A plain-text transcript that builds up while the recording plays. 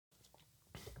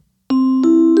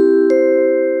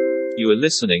You are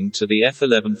listening to the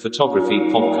F11 Photography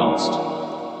Podcast.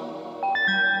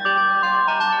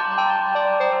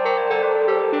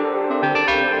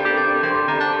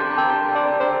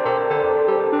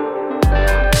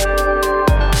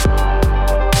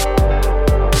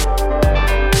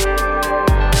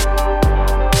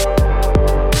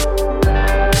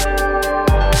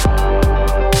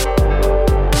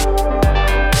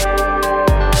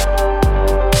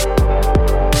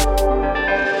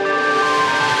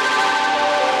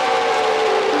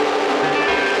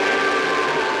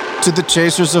 To the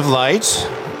chasers of light,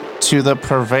 to the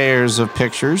purveyors of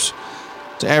pictures,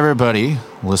 to everybody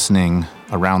listening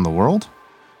around the world,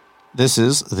 this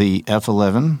is the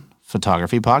F11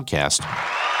 Photography Podcast.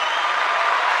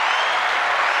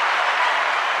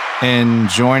 And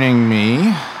joining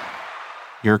me,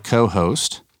 your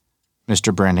co-host,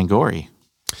 Mr. Brandon Gorey.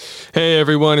 Hey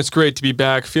everyone, it's great to be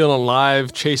back, feeling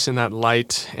alive, chasing that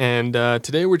light, and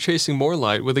today we're chasing more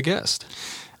light with a guest.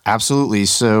 Absolutely.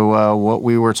 So what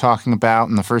we were talking about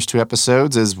in the first two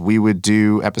episodes is we would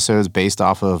do episodes based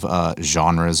off of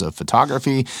genres of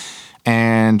photography.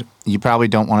 And you probably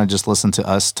don't want to just listen to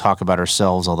us talk about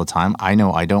ourselves all the time. I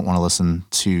know I don't want to listen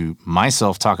to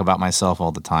myself talk about myself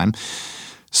all the time.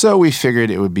 So we figured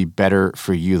it would be better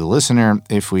for you, the listener,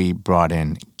 if we brought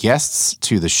in guests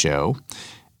to the show.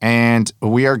 And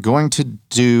we are going to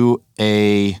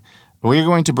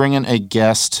bring in a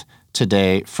guest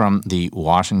today from the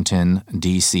Washington,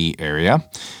 D.C. area.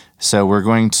 So we're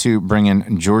going to bring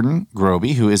in Jordan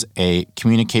Grobe, who is a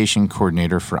communication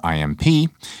coordinator for IMP.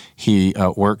 He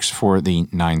works for the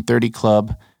 930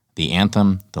 Club, the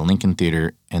Anthem, the Lincoln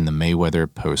Theater, and the Mayweather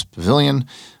Post Pavilion.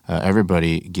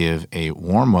 Everybody give a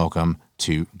warm welcome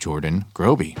to Jordan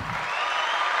Grobe.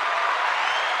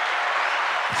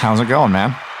 How's it going,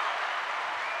 man?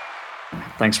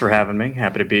 Thanks for having me.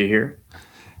 Happy to be here.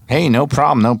 Hey, no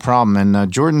problem.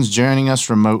 And Jordan's joining us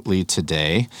remotely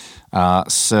today.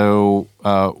 So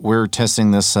we're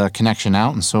testing this connection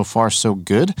out, and so far, so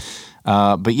good.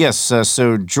 But yes,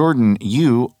 so Jordan,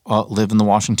 you live in the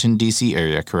Washington, D.C.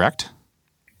 area, correct?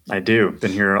 I do.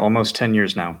 Been here almost 10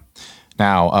 years now.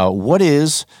 Now, what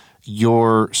is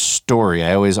your story?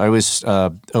 I always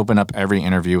open up every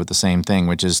interview with the same thing,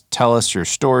 which is tell us your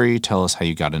story, tell us how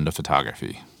you got into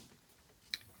photography.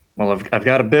 Well, I've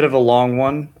got a bit of a long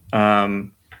one,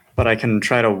 but I can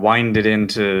try to wind it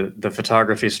into the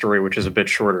photography story, which is a bit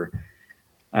shorter.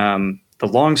 The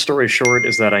long story short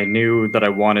is that I knew that I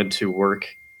wanted to work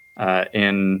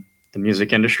in the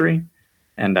music industry,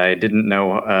 and I didn't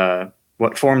know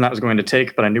what form that was going to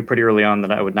take, but I knew pretty early on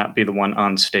that I would not be the one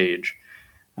on stage.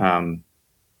 From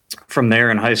there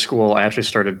in high school, I actually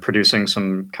started producing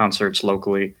some concerts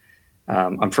locally.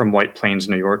 I'm from White Plains,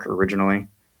 New York originally.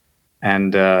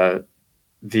 And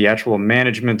the actual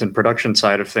management and production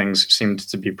side of things seemed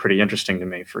to be pretty interesting to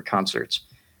me for concerts.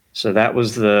 So that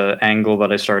was the angle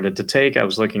that I started to take. I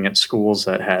was looking at schools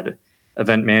that had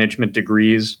event management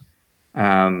degrees.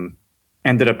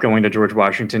 Ended up going to George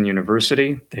Washington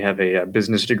University. They have a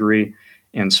business degree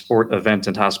in sport, event,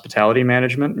 and hospitality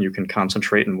management. You can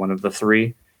concentrate in one of the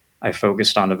three. I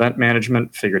focused on event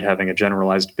management, figured having a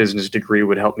generalized business degree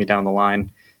would help me down the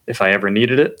line if I ever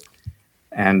needed it.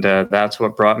 And that's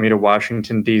what brought me to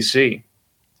Washington, D.C.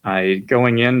 I,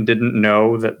 going in, didn't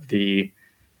know that the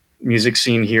music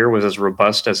scene here was as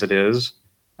robust as it is.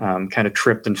 Kind of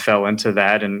tripped and fell into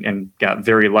that and got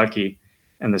very lucky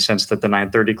in the sense that the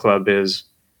 930 Club is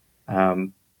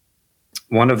one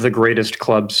of the greatest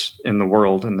clubs in the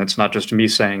world. And it's not just me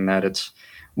saying that. It's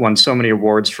won so many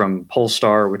awards from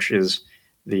Polestar, which is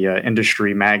the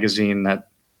industry magazine that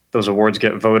those awards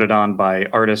get voted on by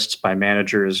artists, by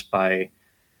managers, by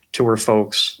tour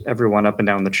folks, everyone up and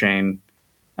down the chain.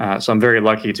 So I'm very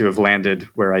lucky to have landed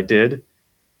where I did.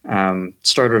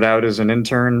 Started out as an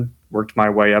intern, worked my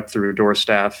way up through door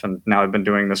staff, and now I've been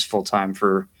doing this full time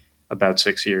for about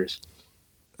 6 years.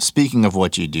 Speaking of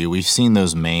what you do, we've seen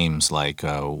those memes like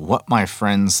what my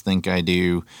friends think I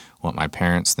do, what my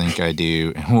parents think I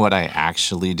do, and what I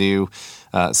actually do.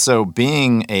 So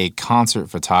being a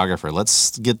concert photographer,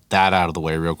 let's get that out of the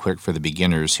way real quick for the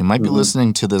beginners who might be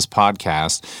listening to this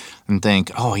podcast and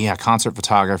think, oh, yeah, concert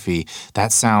photography,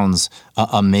 that sounds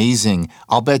amazing.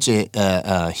 I'll bet you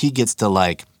he gets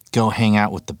to go hang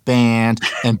out with the band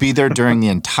and be there during the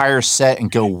entire set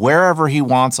and go wherever he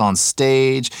wants on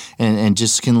stage and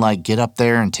just can get up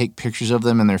there and take pictures of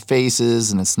them and their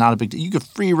faces, and it's not a big deal. You get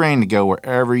free reign to go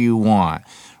wherever you want.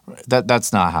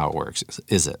 That's not how it works,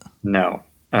 is it? No.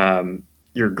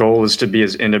 Your goal is to be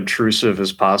as inobtrusive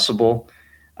as possible.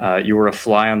 You were a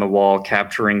fly on the wall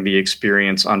capturing the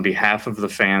experience on behalf of the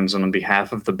fans and on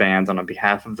behalf of the band and on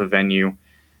behalf of the venue.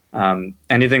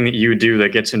 Anything that you do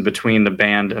that gets in between the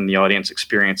band and the audience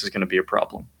experience is going to be a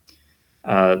problem.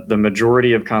 The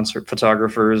majority of concert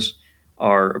photographers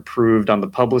are approved on the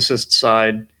publicist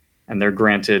side, and they're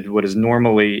granted what is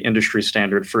normally industry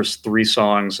standard first 3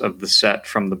 songs of the set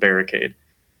from the barricade.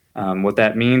 What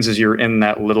that means is you're in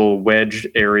that little wedged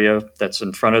area that's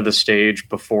in front of the stage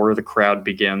before the crowd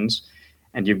begins,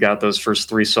 and you've got those first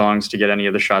 3 songs to get any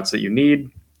of the shots that you need,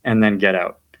 and then get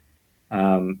out.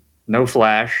 No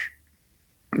flash,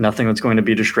 nothing that's going to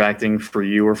be distracting for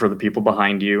you or for the people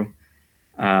behind you.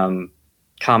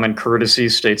 Common courtesy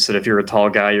states that if you're a tall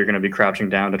guy, you're going to be crouching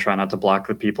down to try not to block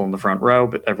the people in the front row,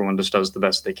 but everyone just does the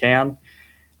best they can.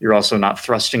 You're also not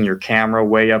thrusting your camera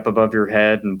way up above your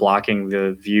head and blocking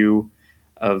the view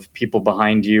of people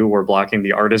behind you or blocking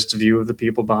the artist's view of the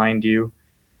people behind you.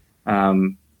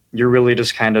 You're really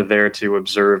just kind of there to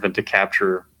observe and to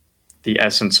capture the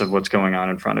essence of what's going on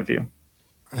in front of you.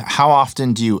 How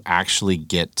often do you actually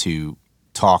get to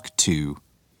talk to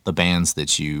the bands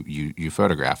that you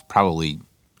photograph? Probably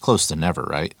close to never,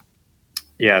 right?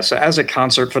 Yeah, so as a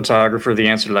concert photographer, the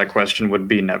answer to that question would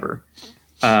be never.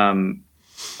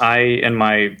 I, in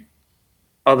my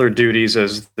other duties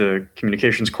as the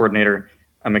communications coordinator,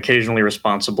 I'm occasionally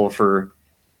responsible for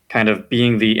kind of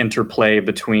being the interplay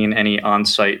between any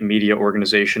on-site media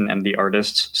organization and the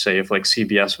artists. Say if like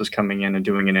CBS was coming in and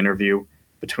doing an interview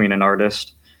between an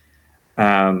artist.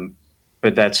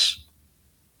 But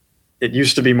it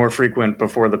used to be more frequent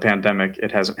before the pandemic.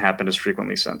 It hasn't happened as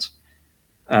frequently since.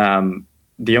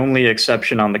 The only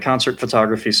exception on the concert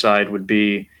photography side would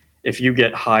be if you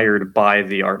get hired by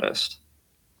the artist.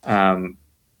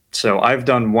 So I've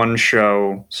done one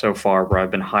show so far where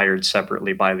I've been hired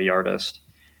separately by the artist.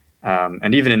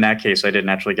 And even in that case, I didn't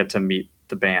actually get to meet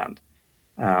the band.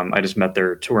 I just met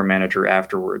their tour manager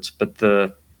afterwards. But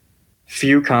the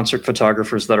few concert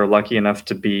photographers that are lucky enough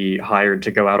to be hired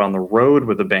to go out on the road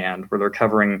with a band where they're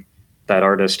covering that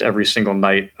artist every single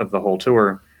night of the whole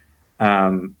tour,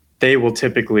 they will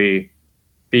typically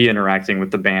be interacting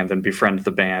with the band and befriend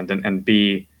the band and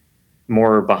be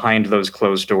more behind those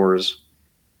closed doors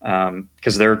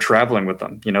because they're traveling with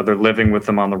them. You know, they're living with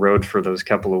them on the road for those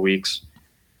couple of weeks.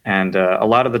 And a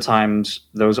lot of the times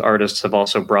those artists have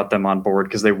also brought them on board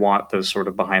because they want those sort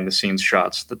of behind the scenes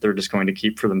shots that they're just going to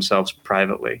keep for themselves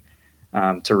privately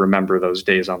to remember those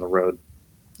days on the road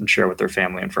and share with their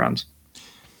family and friends.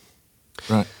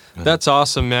 Right. That's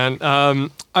awesome, man.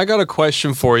 I got a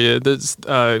question for you. That's,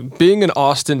 being in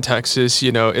Austin, Texas,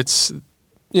 it's,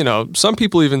 some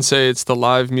people even say it's the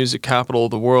live music capital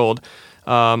of the world.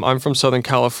 I'm from Southern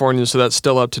California, so that's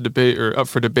still up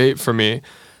for debate for me.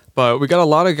 But we got a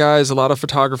lot of guys, a lot of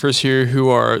photographers here who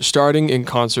are starting in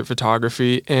concert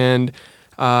photography. And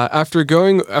after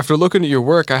looking at your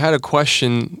work, I had a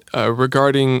question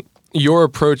regarding your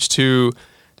approach to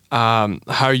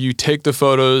how you take the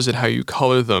photos and how you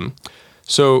color them.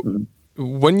 So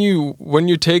when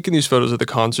you're taking these photos of the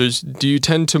concerts, do you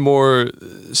tend to more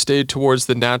stay towards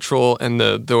the natural and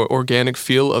the organic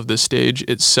feel of the stage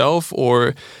itself,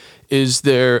 or is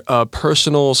there a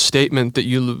personal statement that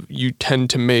you tend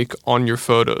to make on your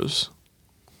photos?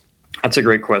 That's a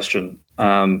great question.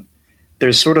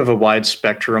 There's sort of a wide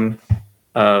spectrum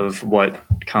of what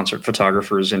concert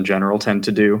photographers in general tend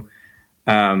to do.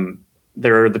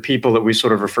 There are the people that we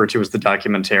sort of refer to as the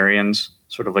documentarians,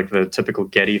 sort of like the typical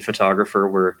Getty photographer,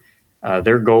 where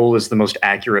their goal is the most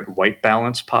accurate white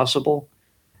balance possible.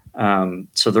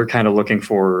 So they're kind of looking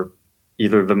for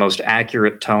either the most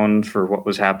accurate tone for what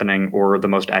was happening or the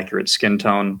most accurate skin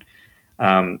tone.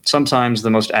 Sometimes the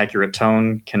most accurate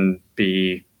tone can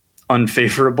be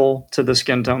unfavorable to the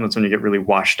skin tone. That's when you get really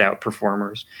washed out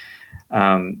performers.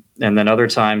 And then other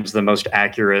times the most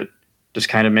accurate just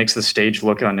kind of makes the stage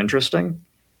look uninteresting.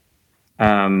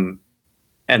 And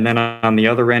then on the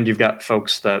other end, you've got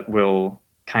folks that will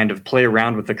kind of play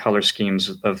around with the color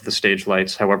schemes of the stage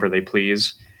lights however they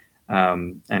please,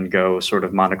 and go sort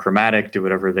of monochromatic, do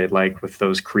whatever they'd like with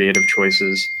those creative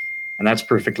choices. And that's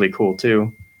perfectly cool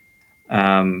too.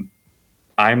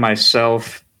 I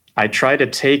myself, I try to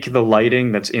take the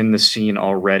lighting that's in the scene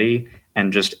already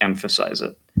and just emphasize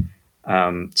it.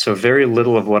 So very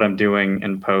little of what I'm doing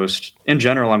in post, in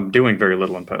general, I'm doing very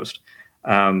little in post.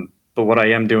 But what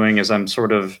I am doing is I'm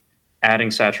sort of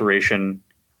adding saturation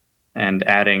and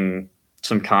adding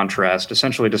some contrast,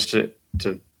 essentially just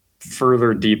to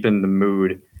further deepen the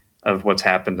mood of what's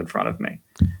happened in front of me.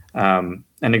 An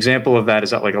example of that is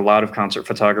that like a lot of concert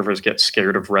photographers get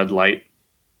scared of red light.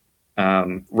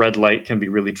 Red light can be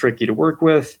really tricky to work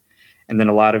with. And then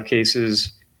a lot of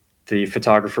cases, the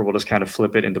photographer will just kind of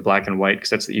flip it into black and white because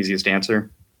that's the easiest answer.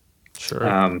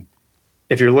 Sure.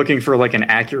 if you're looking for like an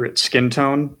accurate skin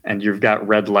tone and you've got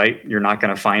red light, you're not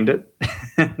going to find it.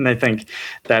 And I think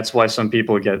that's why some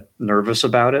people get nervous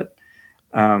about it.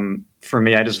 For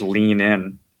me, I just lean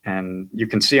in, and you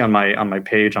can see on my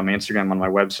page, on my Instagram, on my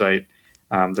website,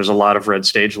 there's a lot of red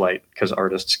stage light because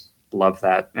artists love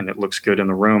that and it looks good in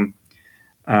the room.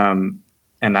 And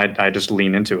I just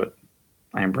lean into it.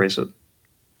 I embrace it.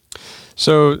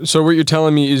 So what you're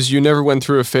telling me is you never went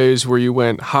through a phase where you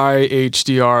went high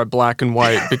HDR black and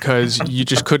white because you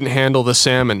just couldn't handle the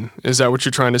salmon. Is that what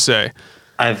you're trying to say?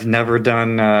 I've never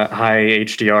done high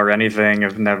HDR anything.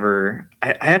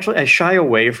 I shy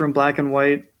away from black and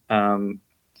white.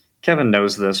 Kevin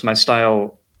knows this. My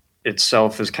style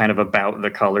itself is kind of about the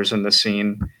colors in the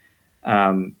scene.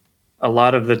 A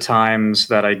lot of the times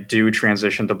that I do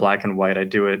transition to black and white, I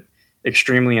do it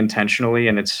extremely intentionally,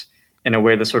 and it's in a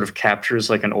way that sort of captures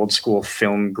like an old school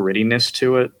film grittiness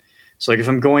to it. So like if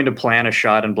I'm going to plan a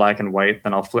shot in black and white,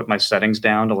 then I'll flip my settings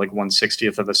down to like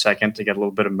 1/60th of a second to get a little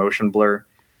bit of motion blur.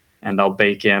 And I'll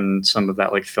bake in some of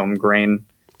that like film grain,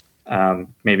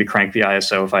 maybe crank the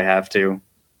ISO if I have to.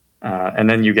 And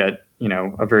then you get,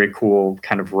 a very cool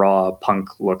kind of raw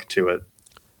punk look to it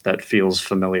that feels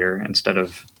familiar instead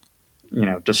of,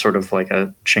 just sort of like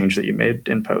a change that you made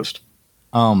in post.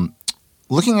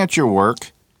 Looking at your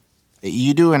work,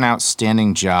 you do an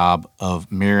outstanding job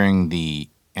of mirroring the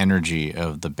energy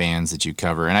of the bands that you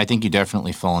cover. And I think you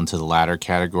definitely fall into the latter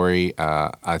category.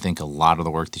 I think a lot of the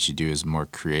work that you do is more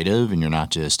creative, and you're not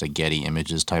just a Getty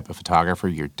Images type of photographer.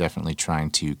 You're definitely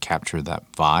trying to capture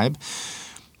that vibe.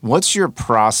 What's your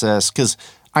process? Because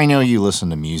I know you listen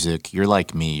to music. You're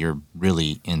like me. You're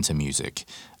really into music.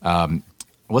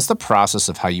 What's the process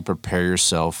of how you prepare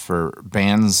yourself for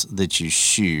bands that you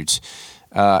shoot?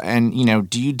 And,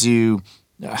 do you do...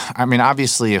 I mean,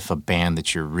 obviously, if a band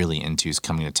that you're really into is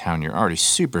coming to town, you're already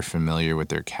super familiar with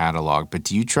their catalog. But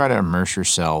do you try to immerse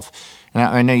yourself? And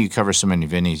I know you cover so many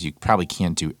venues, you probably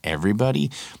can't do everybody.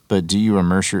 But do you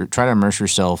try to immerse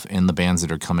yourself in the bands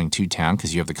that are coming to town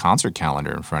because you have the concert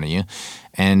calendar in front of you?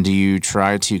 And do you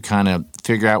try to kind of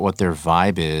figure out what their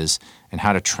vibe is and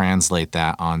how to translate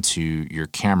that onto your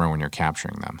camera when you're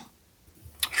capturing them?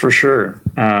 For sure.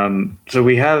 So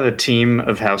we have a team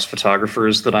of house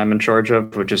photographers that I'm in charge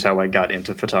of, which is how I got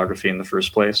into photography in the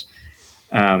first place.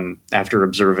 After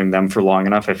observing them for long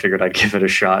enough, I figured I'd give it a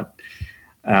shot.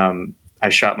 I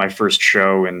shot my first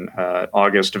show in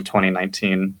August of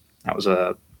 2019. That was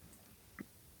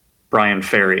Brian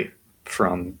Ferry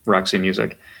from Roxy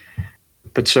Music.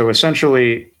 But so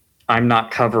essentially, I'm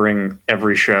not covering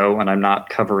every show, and I'm not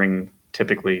covering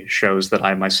typically shows that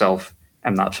I myself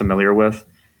am not familiar with.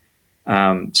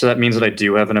 So that means that I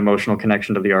do have an emotional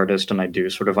connection to the artist, and I do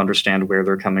sort of understand where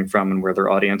they're coming from and where their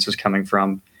audience is coming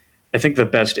from. I think the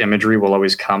best imagery will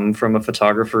always come from a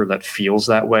photographer that feels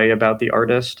that way about the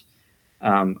artist.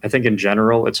 I think in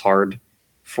general, it's hard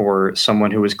for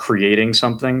someone who is creating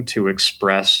something to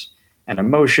express an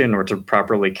emotion or to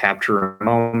properly capture a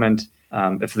moment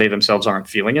if they themselves aren't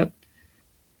feeling it.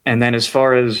 And then as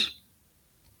far as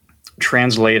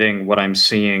translating what I'm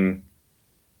seeing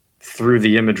through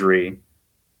the imagery,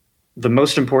 the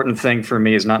most important thing for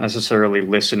me is not necessarily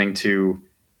listening to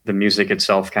the music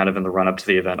itself kind of in the run up to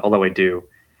the event, although I do.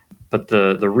 But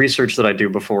the research that I do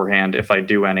beforehand, if I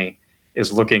do any,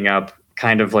 is looking up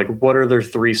kind of like what are their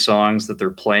 3 songs that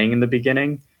they're playing in the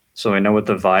beginning. So I know what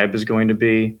the vibe is going to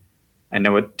be. I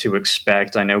know what to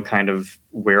expect. I know kind of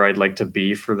where I'd like to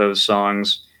be for those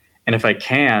songs. And if I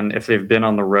can, if they've been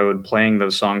on the road playing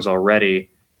those songs already,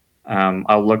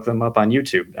 I'll look them up on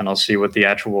YouTube and I'll see what the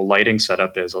actual lighting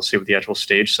setup is. I'll see what the actual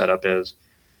stage setup is.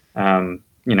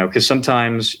 Because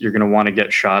sometimes you're going to want to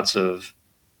get shots of,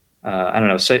 I don't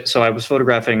know. So I was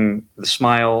photographing The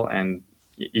Smile, and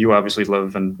you obviously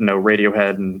love and know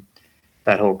Radiohead and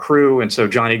that whole crew. And so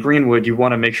Johnny Greenwood, you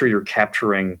want to make sure you're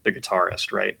capturing the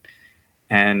guitarist, right?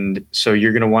 And so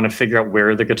you're going to want to figure out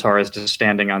where the guitarist is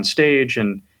standing on stage.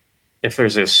 And if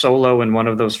there's a solo in one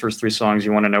of those first 3 songs,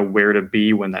 you want to know where to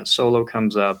be when that solo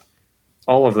comes up.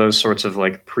 All of those sorts of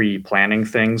like pre-planning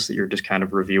things that you're just kind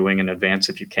of reviewing in advance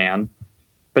if you can.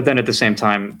 But then at the same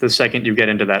time, the second you get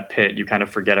into that pit, you kind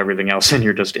of forget everything else and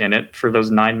you're just in it for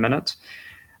those 9 minutes.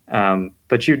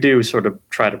 But you do sort of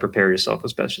try to prepare yourself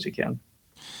as best as you can.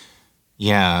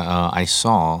 Yeah, I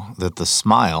saw that The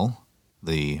Smile,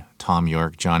 the Tom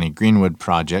York, Johnny Greenwood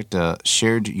project,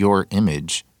 shared your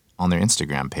image on their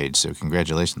Instagram page, so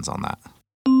congratulations on that.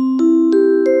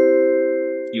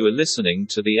 You are listening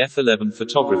to the F11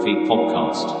 Photography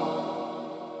Podcast.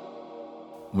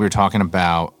 We were talking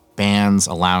about bands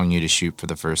allowing you to shoot for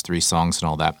the first 3 songs and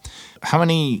all that. How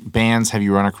many bands have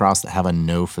you run across that have a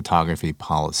no photography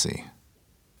policy?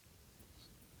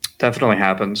 definitely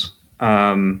happens.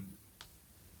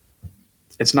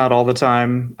 It's not all the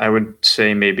time. I would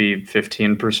say maybe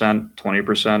 15%,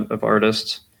 20% of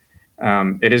artists.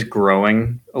 It is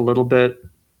growing a little bit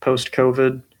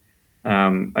post-COVID.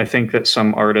 I think that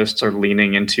some artists are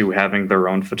leaning into having their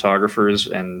own photographers,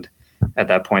 and at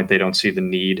that point, they don't see the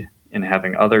need in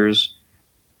having others.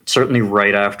 Certainly,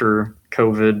 right after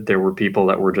COVID, there were people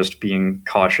that were just being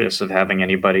cautious of having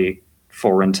anybody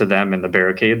foreign to them in the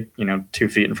barricade, 2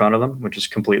 feet in front of them, which is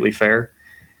completely fair.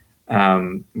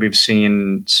 We've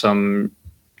seen some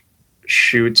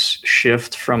shoots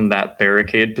shift from that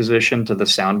barricade position to the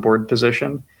soundboard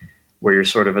position, where you're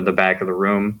sort of at the back of the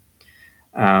room.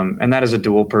 And that is a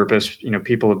dual purpose.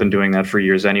 People have been doing that for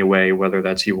years anyway, whether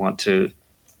that's you want to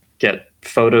get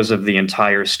photos of the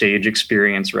entire stage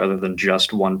experience rather than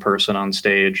just one person on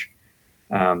stage.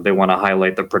 They want to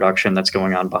highlight the production that's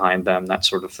going on behind them, that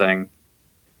sort of thing.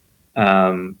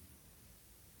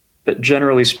 But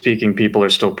generally speaking, people are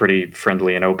still pretty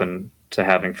friendly and open to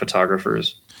having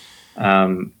photographers.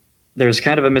 There's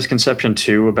kind of a misconception,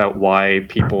 too, about why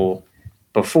people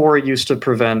before used to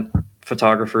prevent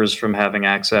photographers from having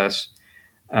access.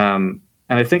 And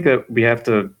I think that we have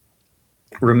to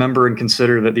remember and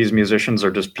consider that these musicians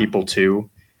are just people, too.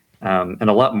 And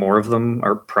a lot more of them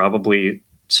are probably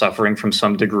suffering from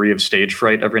some degree of stage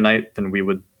fright every night than we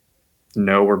would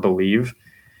know or believe.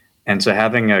 And so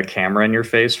having a camera in your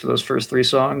face for those first 3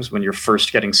 songs when you're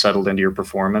first getting settled into your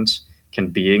performance can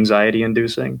be anxiety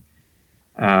inducing.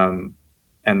 And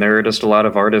there are just a lot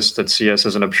of artists that see us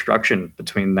as an obstruction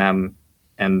between them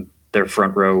and their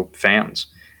front row fans.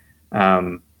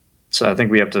 So I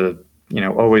think we have to,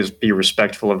 always be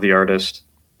respectful of the artist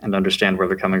and understand where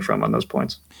they're coming from on those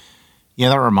points. Yeah,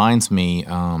 that reminds me,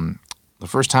 the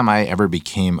first time I ever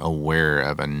became aware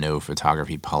of a no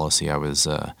photography policy, I was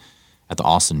at the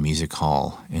Austin Music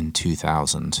Hall in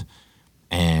 2000,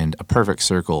 and A Perfect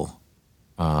Circle,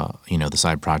 the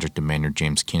side project of Maynard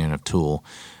James Keenan of Tool,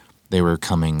 they were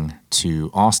coming to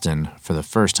Austin for the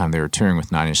first time. They were touring with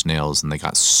Nine Inch Nails, and they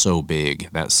got so big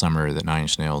that summer that Nine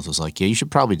Inch Nails was like, yeah, you should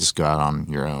probably just go out on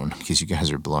your own because you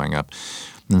guys are blowing up.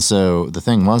 And so the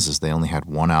thing was they only had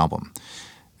one album.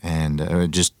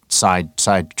 And just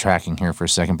side-tracking here for a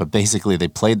second, but basically they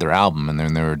played their album, and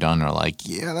then they were done. They're like,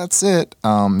 yeah, that's it.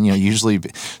 Usually,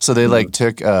 so they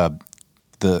took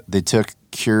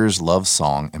Cure's Love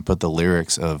Song and put the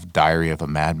lyrics of Diary of a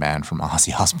Madman from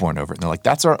Ozzy Osbourne over it. And they're like,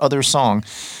 that's our other song.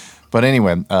 But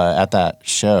anyway, at that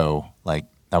show,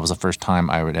 that was the first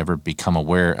time I would ever become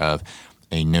aware of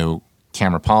a no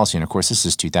camera policy. And of course, this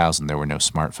is 2000. There were no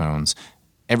smartphones.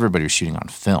 Everybody was shooting on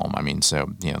film. I mean, so,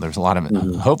 there's a lot of,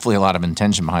 hopefully a lot of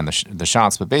intention behind the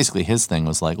shots. But basically his thing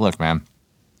was like, look, man,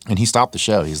 and he stopped the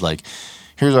show. He's like,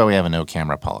 here's why we have a no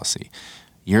camera policy.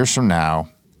 Years from now,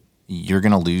 you're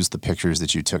going to lose the pictures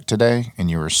that you took today,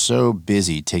 and you were so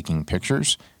busy taking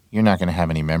pictures, you're not going to have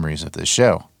any memories of this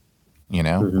show.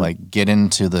 Get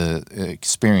into the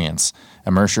experience,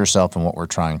 immerse yourself in what we're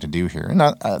trying to do here. And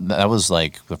that was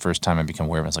like the first time I became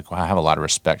aware of it. I was like, wow, I have a lot of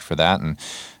respect for that. And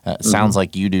it sounds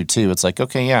like you do too. It's like,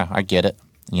 okay, yeah, I get it.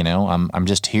 I'm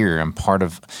just here. I'm part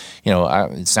of,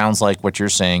 it sounds like what you're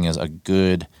saying is a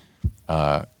good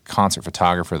concert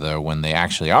photographer, though, when they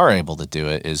actually are able to do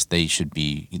it, is they should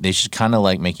kind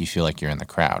of make you feel like you're in the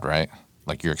crowd, right?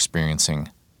 Like you're experiencing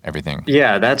everything.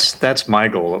 Yeah, that's my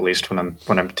goal, at least when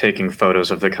I'm taking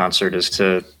photos of the concert, is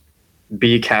to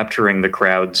be capturing the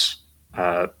crowd's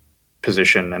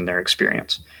position and their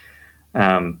experience.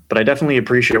 But I definitely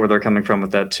appreciate where they're coming from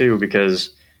with that too, because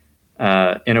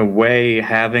in a way,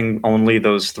 having only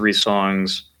those 3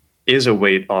 songs is a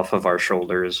weight off of our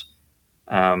shoulders.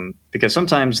 Because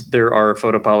sometimes there are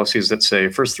photo policies that say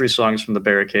first 3 songs from the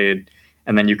barricade,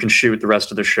 and then you can shoot the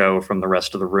rest of the show from the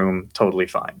rest of the room totally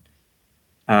fine.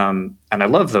 And I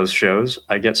love those shows.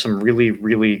 I get some really,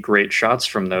 really great shots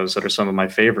from those that are some of my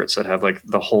favorites, that have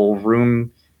the whole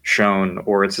room shown,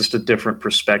 or it's just a different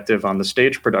perspective on the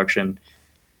stage production.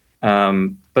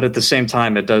 But at the same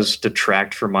time, it does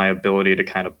detract from my ability to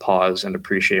kind of pause and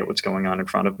appreciate what's going on in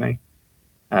front of me.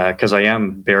 Because I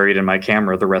am buried in my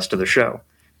camera the rest of the show.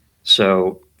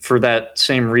 So for that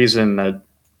same reason that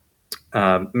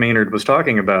Maynard was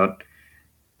talking about,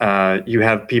 you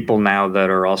have people now that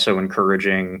are also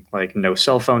encouraging no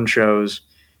cell phone shows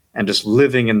and just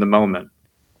living in the moment.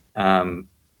 And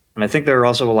I think there are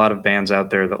also a lot of bands out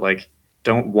there that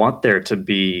don't want there to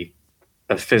be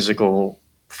a physical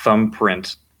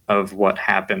thumbprint of what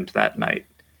happened that night.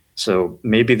 So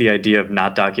maybe the idea of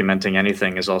not documenting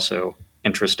anything is also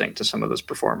interesting to some of those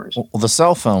performers. Well, the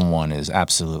cell phone one is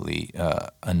absolutely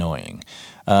annoying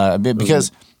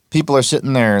because people are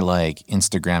sitting there like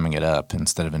Instagramming it up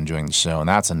instead of enjoying the show, and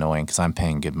that's annoying because I'm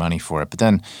paying good money for it. But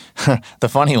then the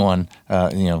funny one,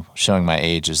 showing my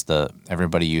age, is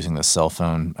everybody using the cell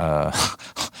phone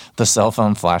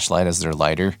flashlight as their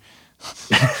lighter.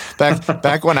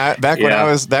 back when I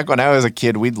was a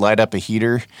kid, we'd light up a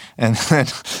heater and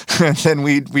then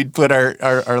we'd put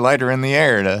our lighter in the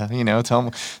air to tell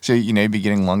them, so you'd be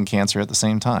getting lung cancer at the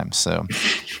same time. So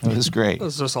it was great.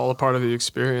 It's just all a part of the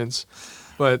experience.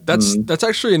 But that's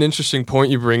actually an interesting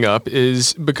point you bring up,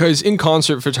 is because in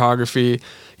concert photography,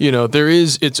 there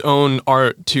is its own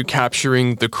art to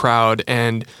capturing the crowd,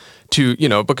 and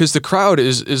because the crowd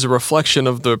is a reflection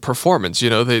of the performance.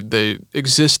 They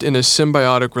exist in a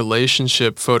symbiotic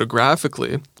relationship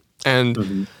photographically.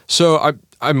 And so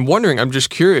I'm wondering, I'm just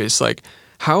curious, like,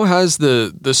 how has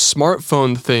the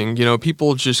smartphone thing,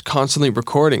 people just constantly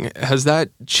recording, has that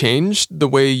changed the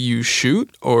way you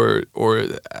shoot, or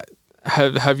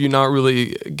have you not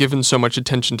really given so much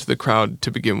attention to the crowd to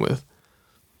begin with?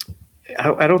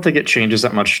 I don't think it changes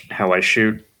that much how I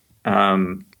shoot.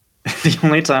 The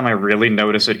only time I really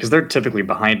notice it, because they're typically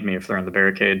behind me if they're in the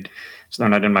barricade, so they're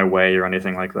not in my way or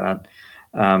anything like that.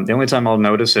 The only time I'll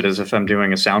notice it is if I'm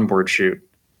doing a soundboard shoot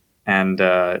and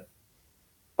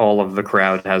all of the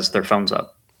crowd has their phones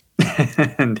up.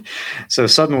 And so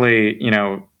suddenly,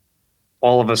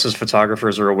 all of us as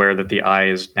photographers are aware that the eye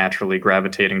is naturally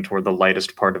gravitating toward the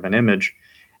lightest part of an image.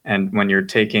 And when you're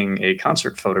taking a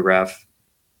concert photograph,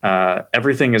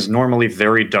 everything is normally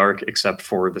very dark except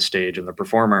for the stage and the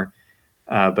performer.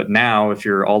 But now, if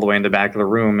you're all the way in the back of the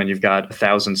room and you've got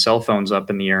 1,000 cell phones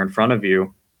up in the air in front of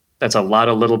you, that's a lot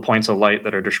of little points of light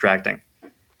that are distracting.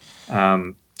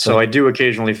 So I do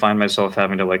occasionally find myself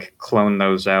having to clone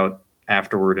those out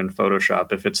afterward in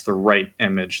Photoshop if it's the right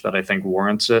image that I think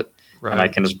warrants it. Right. And I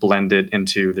can just blend it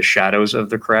into the shadows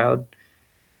of the crowd.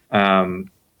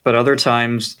 But other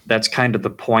times, that's kind of the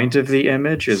point of the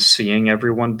image, is seeing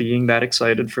everyone being that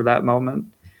excited for that moment.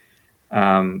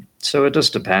 So it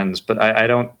just depends. But I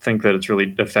don't think that it's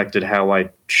really affected how I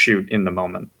shoot in the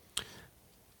moment.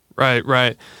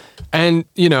 Right. And,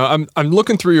 I'm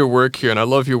looking through your work here, and I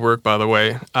love your work, by the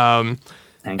way. Thank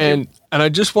you. And I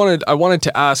wanted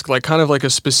to ask kind of a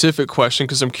specific question,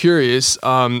 because I'm curious.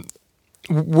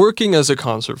 Working as a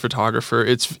concert photographer,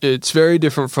 it's very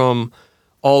different from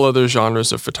all other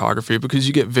genres of photography, because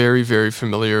you get very, very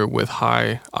familiar with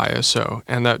high ISO,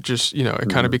 and that just, it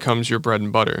kind of becomes your bread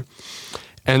and butter.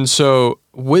 And so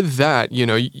with that,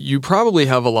 you probably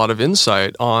have a lot of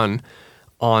insight on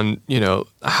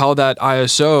how that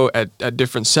ISO at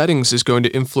different settings is going to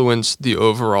influence the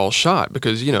overall shot,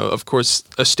 because, of course,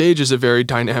 a stage is a very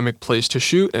dynamic place to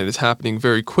shoot, and it's happening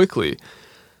very quickly.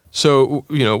 So,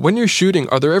 when you're shooting,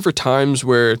 are there ever times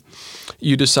where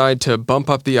you decide to bump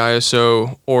up the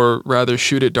ISO, or rather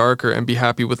shoot it darker and be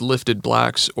happy with lifted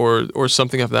blacks, or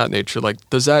something of that nature?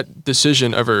 Does that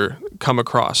decision ever come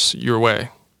across your way?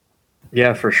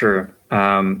 Yeah, for sure.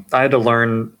 I had to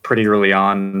learn pretty early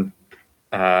on,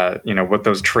 what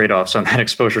those trade-offs on that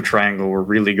exposure triangle were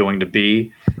really going to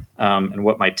be, and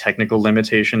what my technical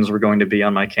limitations were going to be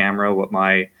on my camera, what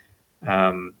my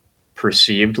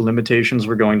perceived limitations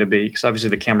were going to be, because obviously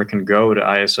the camera can go to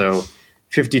ISO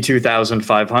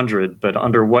 52,500, but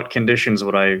under what conditions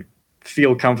would I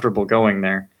feel comfortable going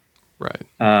there? Right.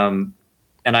 And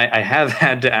I have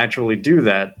had to actually do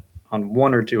that on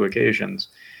one or two occasions.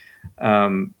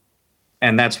 And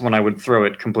that's when I would throw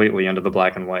it completely into the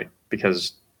black and white,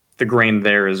 because the grain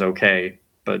there is okay,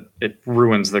 but it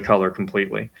ruins the color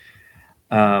completely.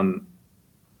 But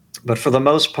for the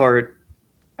most part,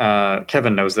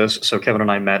 Kevin knows this. So Kevin and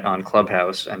I met on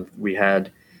Clubhouse, and we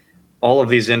had all of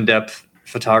these in-depth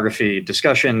photography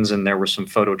discussions, and there were some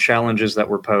photo challenges that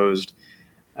were posed.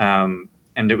 And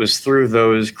it was through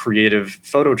those creative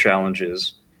photo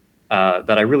challenges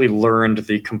that I really learned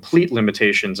the complete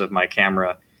limitations of my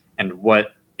camera and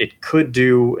what it could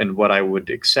do and what I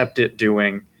would accept it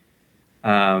doing.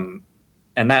 And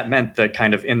that meant that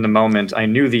kind of in the moment, I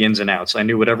knew the ins and outs. I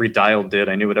knew what every dial did.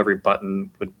 I knew what every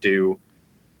button would do.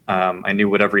 I knew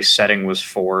what every setting was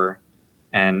for.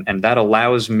 And that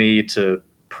allows me to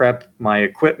prep my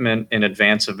equipment in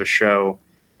advance of a show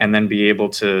and then be able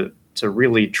to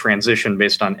really transition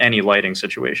based on any lighting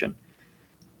situation.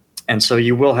 And so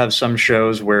you will have some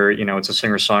shows where, it's a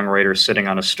singer-songwriter sitting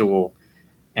on a stool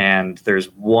and there's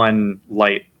one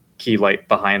key light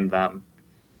behind them,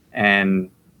 and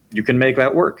you can make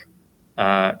that work.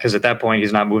 Because at that point,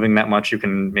 he's not moving that much. You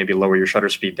can maybe lower your shutter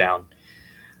speed down.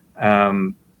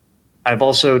 I've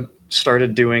also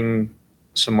started doing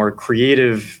some more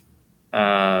creative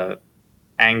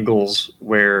angles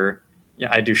where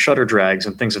I do shutter drags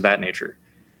and things of that nature.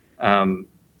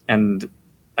 And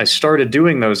I started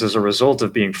doing those as a result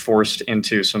of being forced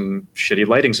into some shitty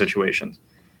lighting situations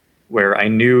where I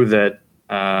knew that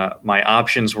my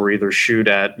options were either shoot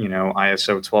at,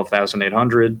 ISO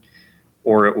 12,800,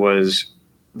 or it was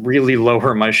really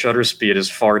lower my shutter speed as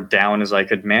far down as I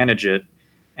could manage it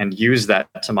and use that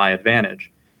to my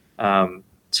advantage.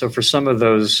 So for some of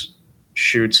those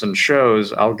shoots and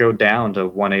shows, I'll go down to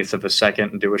 1/8 of a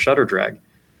second and do a shutter drag,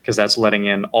 because that's letting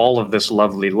in all of this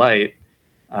lovely light,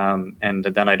 and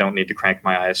then I don't need to crank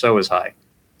my ISO as high.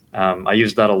 I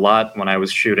used that a lot when I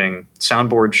was shooting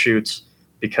soundboard shoots,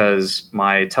 because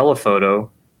my telephoto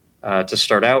to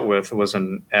start out with was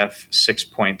an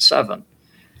f6.7.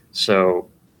 So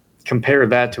compare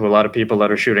that to a lot of people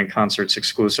that are shooting concerts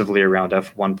exclusively around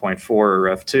f1.4 or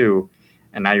f2,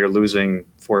 and now you're losing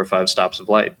 4 or 5 stops of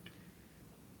light.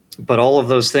 But all of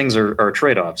those things are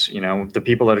trade-offs. The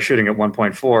people that are shooting at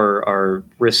 1.4 are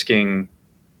risking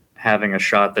having a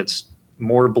shot that's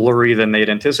more blurry than they'd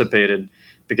anticipated,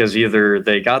 because either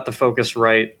they got the focus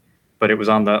right, but it was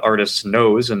on the artist's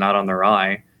nose and not on their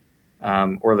eye,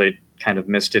 or they kind of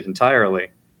missed it entirely.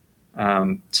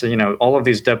 So, all of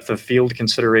these depth of field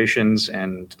considerations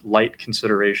and light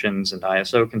considerations and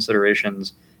ISO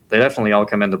considerations, they definitely all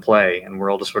come into play, and we're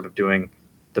all just sort of doing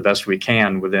the best we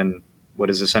can within what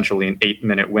is essentially an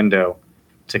 8-minute window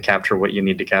to capture what you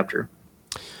need to capture.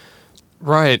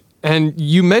 Right. And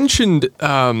you mentioned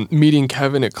meeting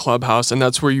Kevin at Clubhouse, and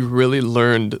that's where you really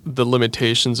learned the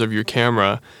limitations of your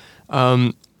camera.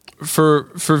 For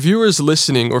viewers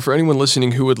listening, or for anyone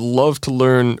listening who would love to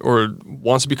learn or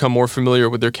wants to become more familiar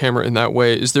with their camera in that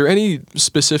way, is there any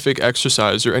specific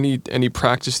exercise or any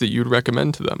practice that you'd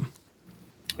recommend to them?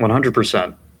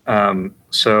 100%.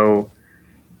 So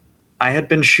I had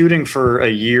been shooting for a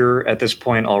year at this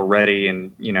point already,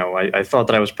 and I thought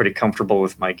that I was pretty comfortable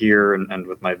with my gear and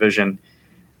with my vision.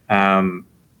 And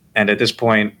at this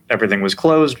point, everything was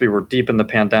closed. We were deep in the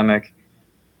pandemic,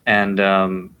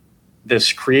 and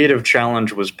this creative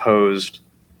challenge was posed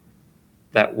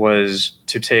that was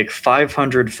to take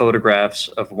 500 photographs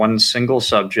of one single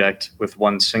subject with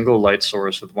one single light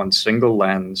source with one single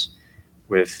lens,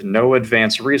 with no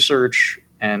advanced research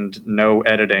and no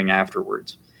editing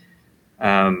afterwards.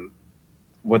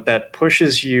 What that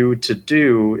pushes you to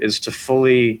do is to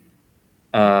fully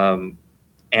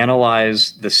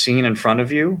analyze the scene in front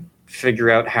of you, figure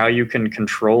out how you can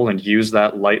control and use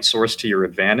that light source to your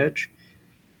advantage,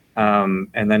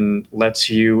 and then lets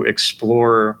you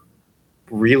explore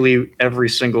really every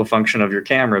single function of your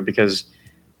camera, because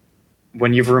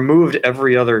when you've removed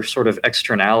every other sort of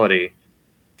externality,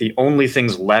 the only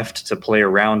things left to play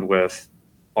around with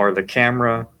are the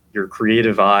camera, your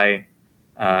creative eye,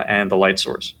 and the light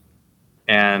source.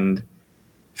 And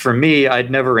for me,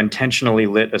 I'd never intentionally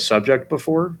lit a subject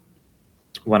before.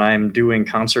 When I'm doing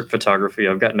concert photography,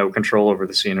 I've got no control over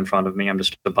the scene in front of me. I'm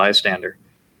just a bystander.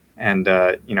 And,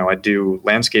 I do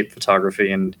landscape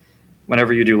photography. And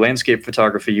whenever you do landscape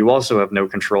photography, you also have no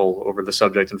control over the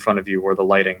subject in front of you or the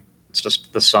lighting. It's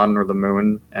just the sun or the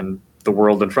moon and the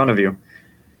world in front of you.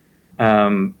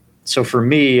 So for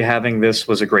me, having this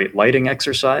was a great lighting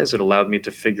exercise. It allowed me to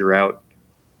figure out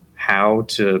how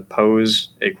to pose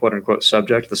a quote-unquote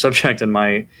subject. The subject in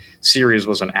my series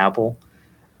was an apple.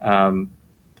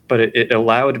 But it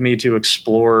allowed me to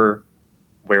explore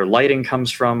where lighting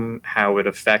comes from, how it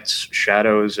affects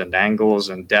shadows and angles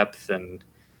and depth and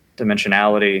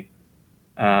dimensionality.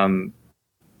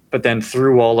 But then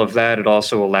through all of that, it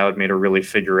also allowed me to really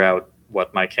figure out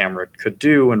what my camera could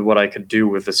do and what I could do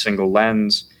with a single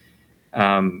lens.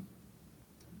 A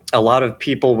lot of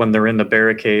people, when they're in the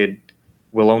barricade,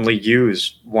 will only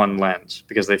use one lens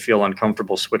because they feel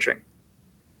uncomfortable switching.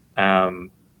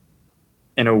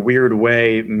 In a weird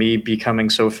way, me becoming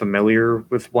so familiar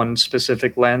with one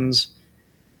specific lens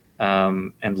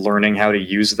and learning how to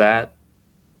use that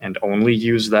and only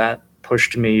use that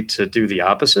pushed me to do the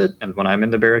opposite. And when I'm in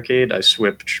the barricade, I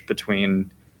switch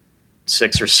between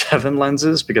 6 or 7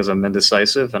 lenses because I'm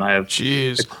indecisive and I have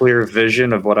a clear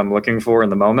vision of what I'm looking for in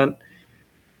the moment.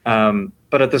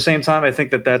 But at the same time, I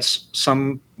think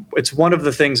it's one of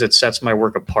the things that sets my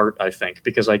work apart, I think,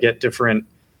 because I get different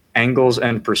angles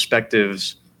and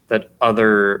perspectives that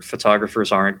other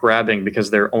photographers aren't grabbing because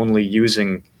they're only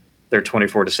using their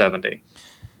 24-70.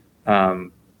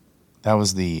 That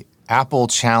was the Apple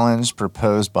Challenge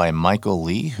proposed by Michael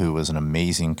Lee, who was an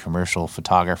amazing commercial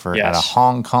photographer out of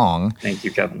Hong Kong. Thank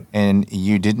you, Kevin. And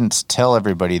you didn't tell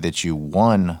everybody that you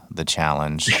won the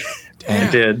challenge.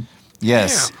 I did.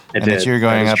 Yes. And that you're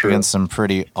going up against some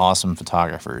pretty awesome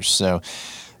photographers. So,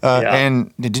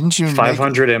 and didn't you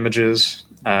 500 images,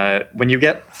 When you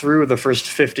get through the first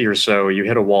 50 or so, you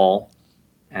hit a wall,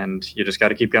 and you just got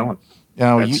to keep going.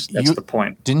 That's the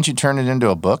point. Didn't you turn it into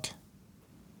a book?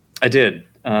 I did.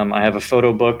 I have a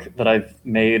photo book that I've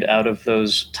made out of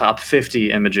those top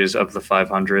 50 images of the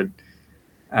 500.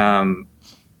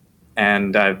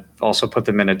 And I've also put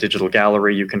them in a digital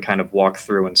gallery. You can kind of walk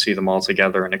through and see them all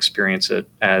together and experience it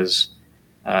as,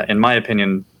 in my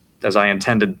opinion, as I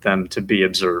intended them to be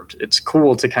observed. It's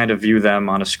cool to kind of view them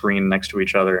on a screen next to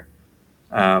each other.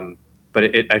 But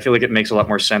I feel like it makes a lot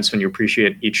more sense when you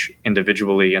appreciate each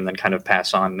individually and then kind of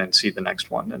pass on and see the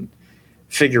next one and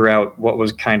figure out what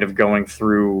was kind of going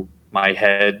through my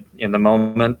head in the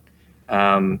moment.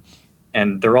 And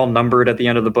they're all numbered at the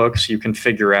end of the book, so you can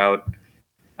figure out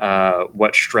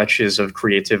what stretches of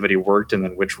creativity worked and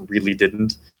then which really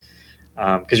didn't.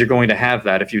 Because you're going to have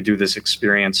that if you do this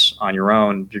experience on your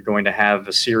own. You're going to have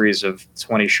a series of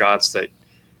 20 shots that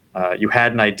you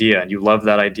had an idea and you love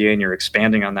that idea and you're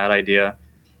expanding on that idea.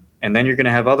 And then you're going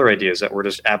to have other ideas that were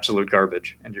just absolute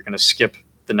garbage, and you're going to skip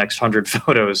the next 100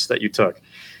 photos that you took.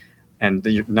 And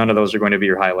none of those are going to be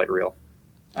your highlight reel.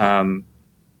 And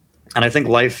I think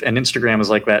life and Instagram is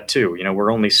like that too. You know,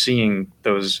 we're only seeing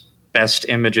those best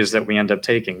images that we end up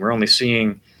taking. We're only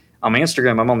seeing, on my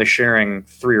Instagram, I'm only sharing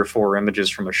 3 or 4 images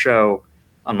from a show.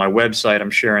 On my website,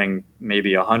 I'm sharing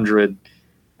maybe 100,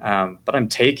 but I'm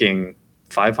taking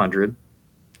 500,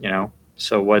 you know?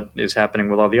 So what is happening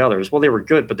with all the others? Well, they were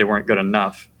good, but they weren't good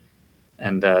enough.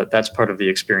 And that's part of the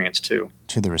experience too.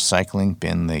 To the recycling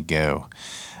bin they go.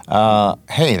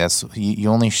 Hey, that's you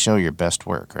only show your best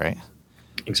work, right?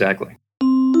 Exactly.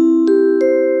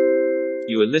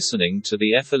 You are listening to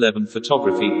the F11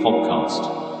 Photography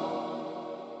Podcast.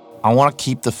 I want to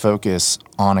keep the focus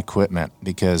on equipment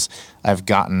because I've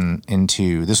gotten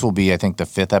into, this will be, I think, the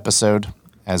 5th episode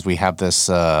as we have this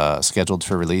scheduled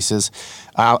for releases.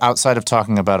 Outside of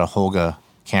talking about a Holga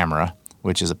camera,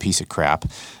 which is a piece of crap,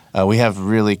 we have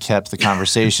really kept the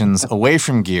conversations away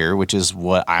from gear, which is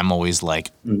what I'm always like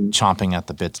chomping at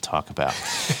the bit to talk about.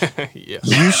 Yeah.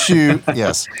 You shoot,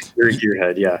 yes. You're a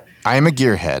gearhead, yeah. I'm a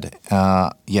gearhead.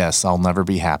 Yes, I'll never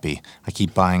be happy. I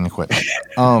keep buying equipment.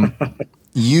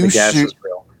 You the gas shoot, is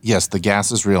real. Yes, the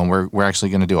gas is real, and we're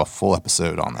actually going to do a full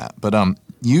episode on that. But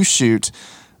you shoot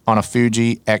on a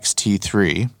Fuji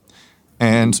X-T3,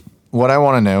 and what I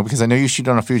want to know, because I know you shoot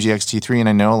on a Fuji X-T3, and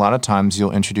I know a lot of times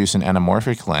you'll introduce an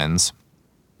anamorphic lens,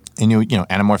 and you know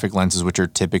anamorphic lenses, which are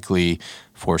typically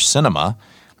for cinema,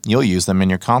 you'll use them in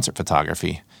your concert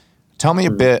photography. Tell me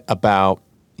a bit about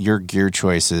your gear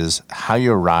choices, how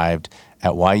you arrived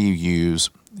at why you use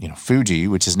Fuji,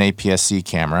 which is an APS-C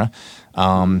camera,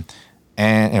 and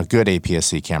a good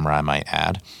APS-C camera, I might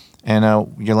add, and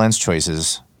your lens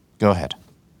choices. Go ahead.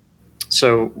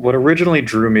 So what originally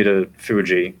drew me to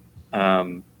Fuji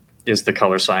is the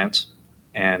color science.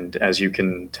 And as you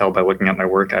can tell by looking at my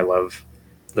work, I love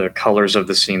the colors of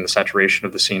the scene, the saturation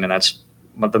of the scene. And that's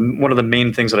one of the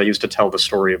main things that I use to tell the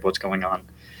story of what's going on.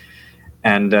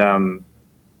 And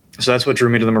so that's what drew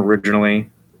me to them originally,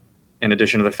 in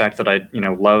addition to the fact that I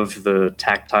love the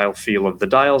tactile feel of the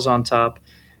dials on top.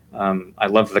 I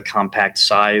love the compact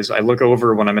size. I look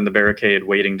over when I'm in the barricade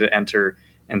waiting to enter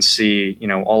and see,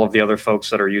 all of the other folks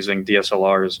that are using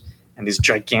DSLRs and these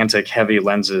gigantic heavy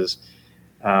lenses.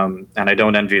 And I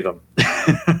don't envy them.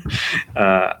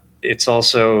 It's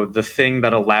also the thing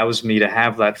that allows me to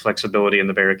have that flexibility in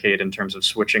the barricade in terms of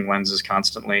switching lenses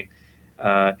constantly,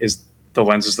 is the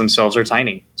lenses themselves are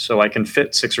tiny. So I can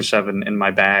fit 6 or 7 in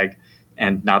my bag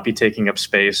and not be taking up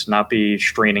space, not be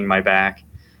straining my back.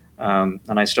 And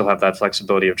I still have that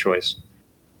flexibility of choice.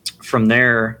 From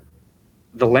there,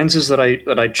 the lenses that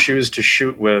I choose to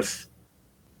shoot with,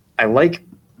 I like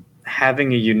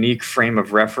having a unique frame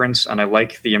of reference, and I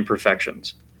like the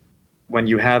imperfections. When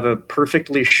you have a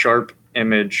perfectly sharp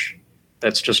image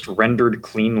that's just rendered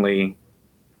cleanly,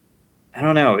 I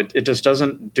don't know, it just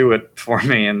doesn't do it for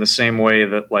me in the same way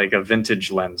that like a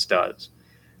vintage lens does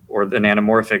or an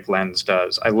anamorphic lens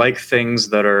does. I like things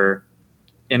that are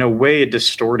in a way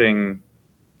distorting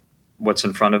what's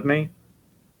in front of me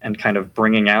and kind of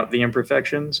bringing out the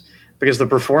imperfections, because the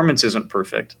performance isn't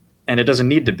perfect and it doesn't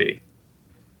need to be.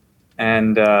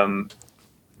 And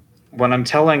when I'm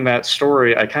telling that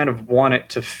story, I kind of want it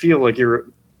to feel like you're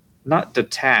not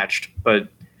detached, but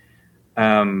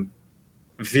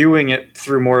viewing it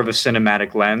through more of a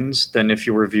cinematic lens than if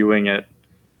you were viewing it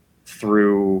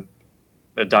through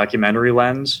a documentary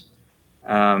lens.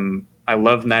 I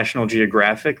love National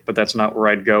Geographic, but that's not where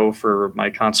I'd go for my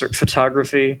concert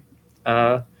photography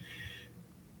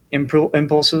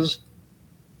impulses.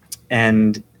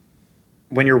 And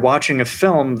when you're watching a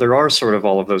film, there are sort of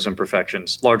all of those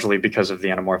imperfections, largely because of the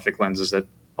anamorphic lenses that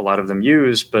a lot of them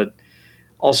use, but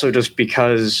also just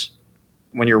because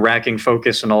when you're racking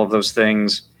focus and all of those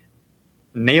things,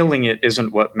 nailing it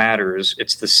isn't what matters.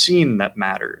 It's the scene that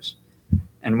matters.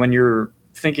 And when you're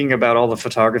thinking about all the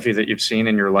photography that you've seen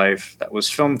in your life that was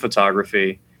film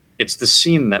photography, it's the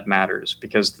scene that matters,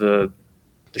 because the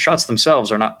shots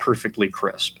themselves are not perfectly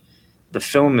crisp. The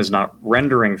film is not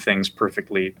rendering things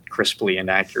perfectly crisply and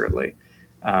accurately.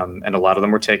 And a lot of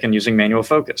them were taken using manual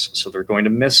focus, so they're going to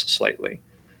miss slightly.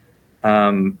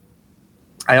 I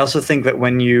also think that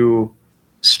when you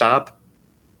stop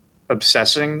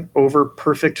obsessing over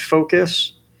perfect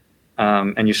focus,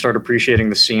 and you start appreciating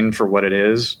the scene for what it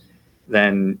is,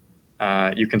 then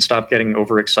you can stop getting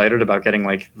overexcited about getting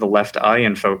like the left eye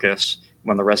in focus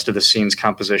when the rest of the scene's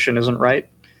composition isn't right.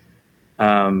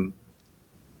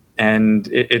 And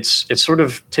it's sort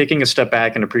of taking a step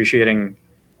back and appreciating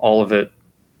all of it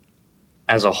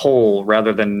as a whole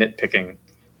rather than nitpicking.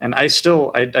 And I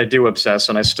do obsess,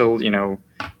 and I still,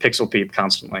 pixel peep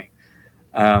constantly.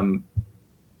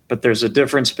 But there's a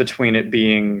difference between it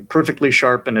being perfectly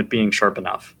sharp and it being sharp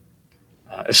enough,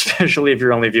 especially if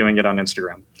you're only viewing it on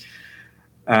Instagram.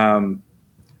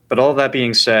 But all that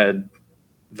being said,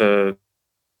 the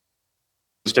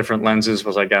different lenses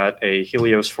was I got a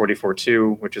Helios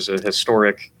 44-2, which is a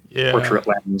historic portrait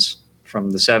lens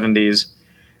from the 70s.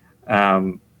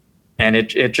 And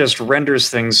it just renders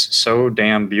things so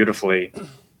damn beautifully.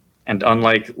 And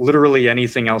unlike literally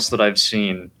anything else that I've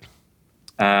seen.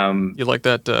 You like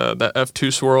that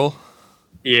F2 swirl?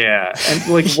 Yeah. And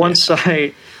like once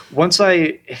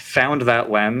I found that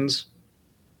lens,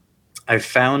 I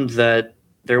found that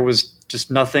there was just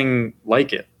nothing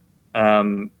like it.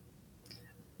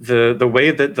 The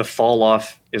way that the fall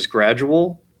off is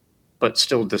gradual, but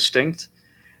still distinct.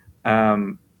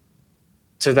 To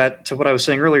what I was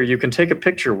saying earlier, you can take a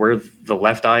picture where the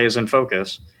left eye is in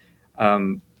focus,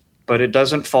 but it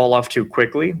doesn't fall off too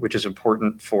quickly, which is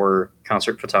important for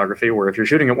concert photography, where if you're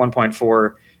shooting at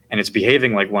 1.4 and it's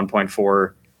behaving like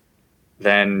 1.4,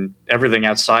 then everything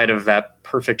outside of that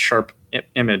perfect sharp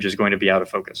image is going to be out of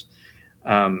focus.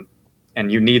 And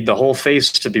you need the whole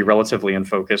face to be relatively in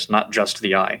focus, not just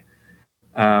the eye.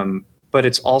 But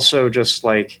it's also just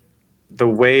like the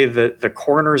way that the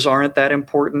corners aren't that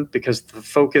important, because the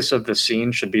focus of the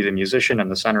scene should be the musician in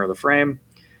the center of the frame.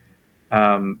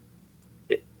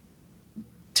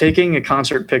 Taking a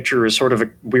concert picture is sort of a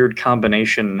weird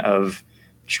combination of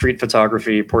street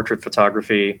photography, portrait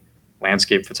photography,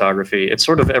 landscape photography. It's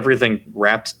sort of everything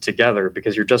wrapped together,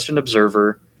 because you're just an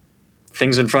observer.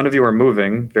 Things in front of you are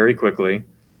moving very quickly.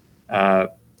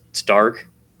 It's dark.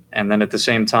 And then at the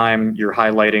same time, you're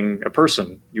highlighting a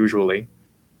person, usually.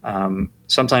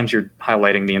 Sometimes you're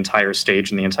highlighting the entire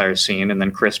stage and the entire scene, and then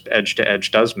crisp edge to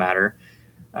edge does matter.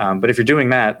 But if you're doing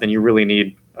that, then you really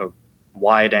need a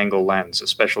wide angle lens,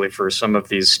 especially for some of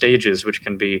these stages, which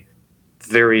can be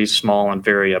very small and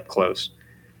very up close.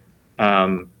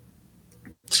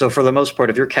 So for the most part,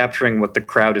 if you're capturing what the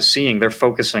crowd is seeing, they're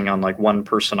focusing on like one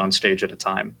person on stage at a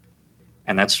time.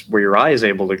 And that's where your eye is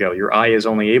able to go. Your eye is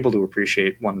only able to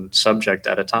appreciate one subject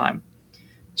at a time.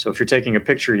 So if you're taking a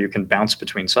picture, you can bounce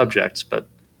between subjects, but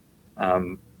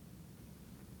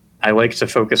I like to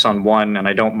focus on one, and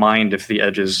I don't mind if the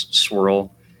edges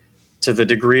swirl, to the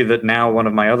degree that now one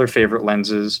of my other favorite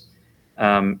lenses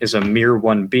is a Mir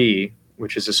 1B,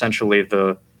 which is essentially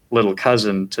the little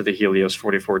cousin to the Helios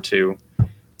 44-2.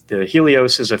 The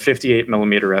Helios is a 58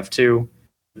 millimeter f2.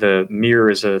 The Mir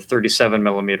is a 37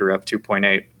 millimeter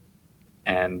f2.8.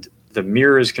 And the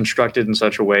Mir is constructed in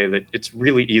such a way that it's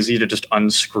really easy to just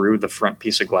unscrew the front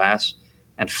piece of glass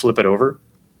and flip it over.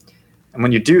 And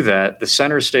when you do that, the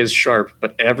center stays sharp,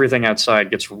 but everything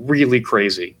outside gets really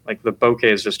crazy. Like the bokeh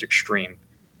is just extreme.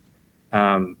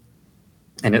 And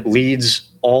it leads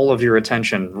all of your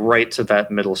attention right to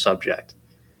that middle subject.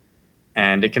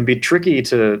 And it can be tricky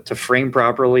to frame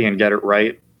properly and get it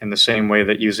right, in the same way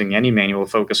that using any manual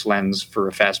focus lens for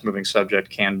a fast-moving subject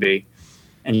can be.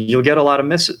 And you'll get a lot of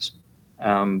misses.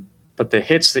 But the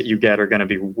hits that you get are going to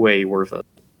be way worth it.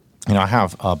 I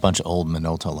have a bunch of old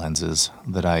Minolta lenses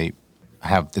that I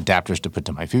have adapters to put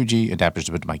to my Fuji, adapters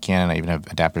to put to my Canon. I even have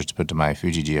adapters to put to my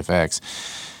Fuji GFX.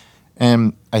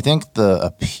 And I think the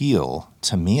appeal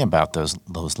to me about those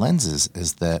lenses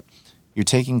is that you're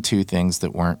taking two things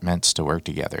that weren't meant to work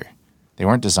together. They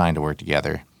weren't designed to work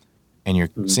together. And you're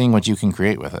seeing what you can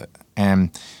create with it.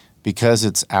 And because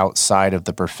it's outside of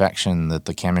the perfection that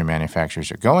the camera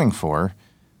manufacturers are going for,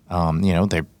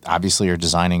 they obviously are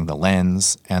designing the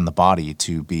lens and the body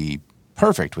to be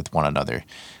perfect with one another.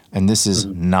 And this is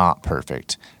not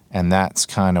perfect. And that's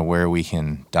kind of where we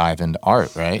can dive into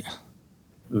art, right?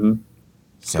 Mm-hmm.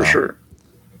 For sure.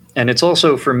 And it's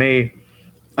also, for me,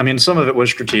 I mean, some of it was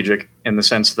strategic in the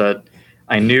sense that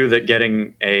I knew that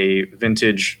getting a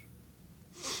vintage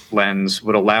lens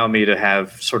would allow me to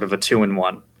have sort of a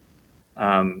 2-in-1.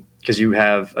 Because you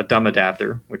have a dumb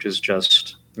adapter, which is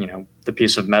just, the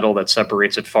piece of metal that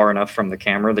separates it far enough from the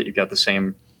camera that you get the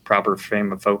same proper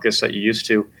frame of focus that you used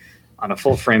to on a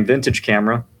full frame vintage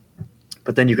camera.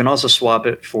 But then you can also swap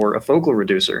it for a focal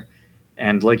reducer.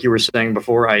 And like you were saying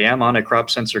before, I am on a crop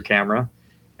sensor camera,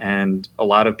 and a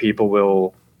lot of people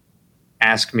will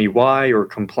ask me why or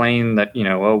complain that,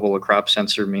 oh, well, a crop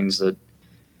sensor means that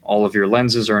all of your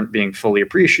lenses aren't being fully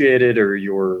appreciated, or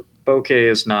your bokeh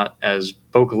is not as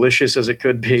bokalicious as it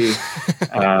could be,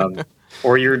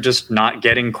 or you're just not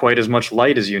getting quite as much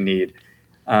light as you need.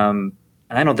 And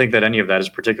I don't think that any of that is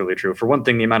particularly true. For one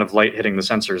thing, the amount of light hitting the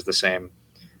sensor is the same.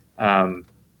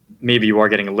 Maybe you are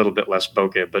getting a little bit less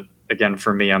bokeh, but again,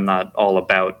 for me, I'm not all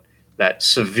about that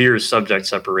severe subject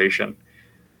separation.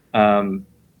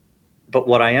 But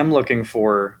what I am looking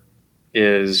for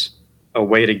is a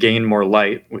way to gain more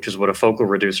light, which is what a focal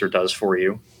reducer does for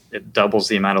you. It doubles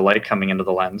the amount of light coming into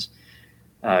the lens,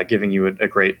 giving you a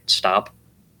great stop.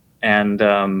 And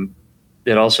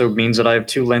it also means that I have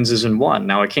 2 lenses in one.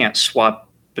 Now, I can't swap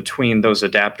between those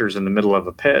adapters in the middle of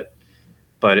a pit,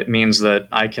 but it means that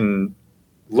I can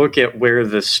look at where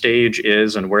the stage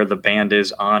is and where the band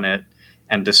is on it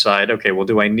and decide, okay, well,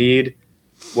 do I need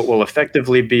what will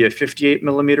effectively be a 58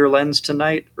 millimeter lens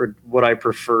tonight, or would I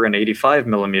prefer an 85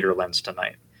 millimeter lens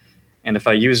tonight? And if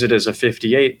I use it as a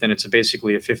 58, then it's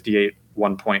basically a 58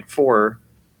 1.4,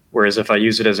 whereas if I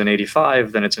use it as an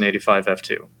 85, then it's an 85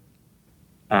 f2.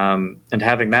 And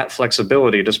having that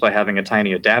flexibility just by having a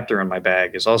tiny adapter in my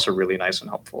bag is also really nice and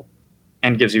helpful,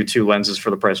 and gives you 2 lenses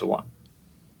for the price of one.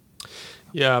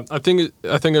 Yeah, I think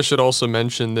I should also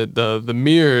mention that the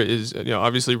mirror is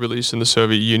obviously released in the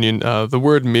Soviet Union. The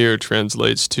word mirror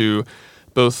translates to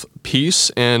both peace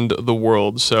and the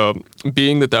world. So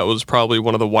being that was probably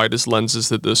one of the widest lenses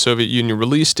that the Soviet Union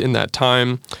released in that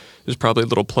time, there's probably a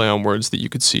little play on words that you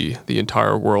could see the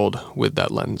entire world with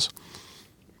that lens.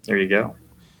 There you go.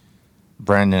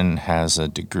 Brendan has a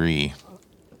degree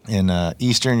in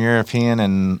Eastern European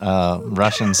and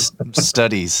Russian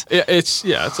studies. Yeah, it's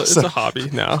a hobby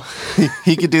now.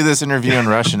 He could do this interview in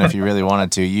Russian if he really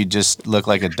wanted to. You just look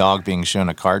like a dog being shown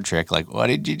a card trick. Like, what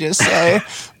did you just say?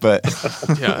 But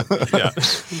yeah.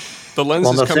 The lens.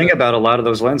 Well, the thing about a lot of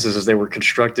those lenses is they were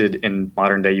constructed in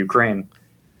modern day Ukraine.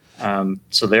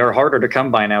 So they are harder to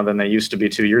come by now than they used to be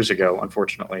 2 years ago,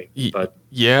 unfortunately. But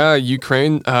yeah,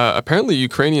 Ukraine. Apparently,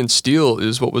 Ukrainian steel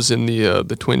is what was in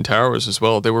the Twin Towers as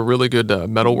well. They were really good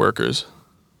metal workers.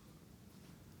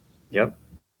 Yep,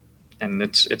 and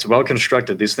it's well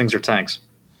constructed. These things are tanks.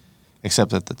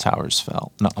 Except that the towers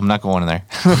fell. No, I'm not going in there.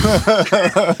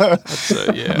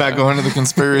 Yeah. I'm not going to the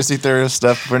conspiracy theorist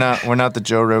stuff. We're not the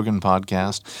Joe Rogan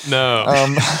podcast. No,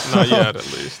 not yet, at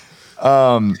least.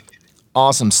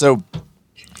 Awesome. So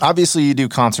obviously you do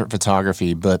concert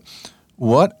photography, but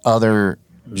what other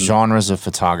genres of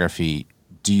photography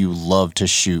do you love to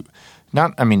shoot?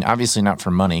 Obviously not for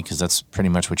money, because that's pretty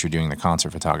much what you're doing the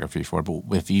concert photography for. But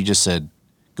if you just said,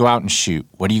 go out and shoot,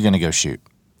 what are you going to go shoot?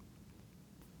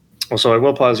 Well, so I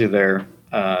will pause you there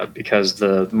because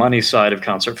the money side of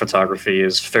concert photography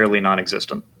is fairly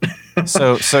non-existent.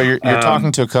 So you're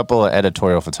talking to a couple of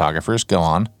editorial photographers. Go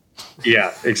on.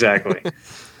 Yeah, exactly.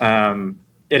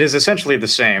 It is essentially the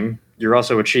same. You're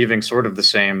also achieving sort of the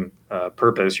same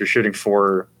purpose. You're shooting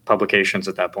for publications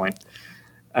at that point.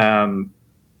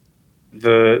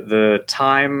 The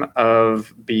time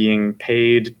of being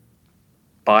paid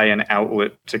by an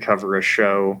outlet to cover a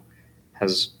show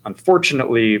has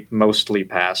unfortunately mostly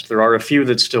passed. There are a few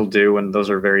that still do, and those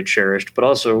are very cherished, but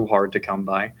also hard to come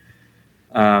by.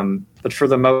 But for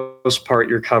the most part,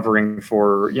 you're covering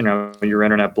for, your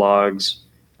internet blogs,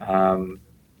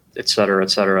 et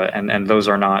cetera, and those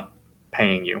are not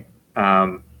paying you.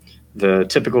 The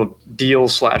typical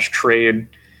deal/trade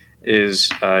is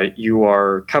you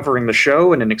are covering the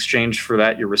show, and in exchange for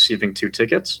that, you're receiving 2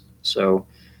 tickets. So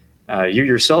you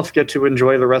yourself get to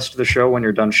enjoy the rest of the show when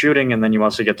you're done shooting, and then you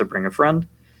also get to bring a friend.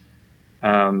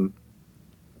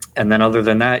 And then other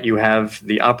than that, you have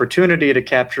the opportunity to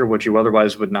capture what you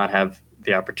otherwise would not have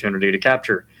the opportunity to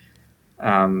capture.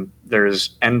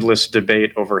 There's endless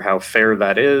debate over how fair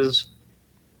that is.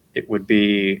 It would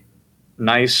be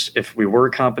nice if we were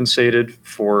compensated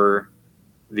for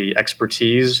the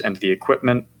expertise and the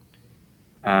equipment.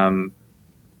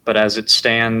 But as it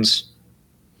stands,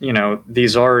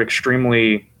 these are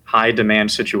extremely high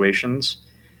demand situations.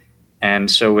 And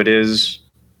so it is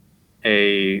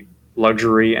a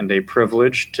luxury and a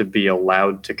privilege to be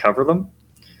allowed to cover them.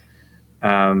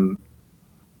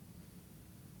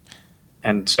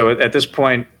 And so at this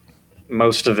point,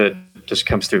 most of it just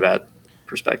comes through that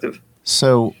perspective.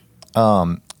 So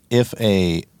if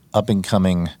a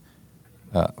up-and-coming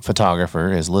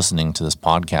photographer is listening to this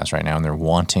podcast right now and they're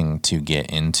wanting to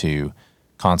get into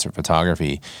concert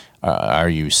photography, are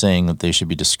you saying that they should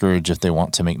be discouraged if they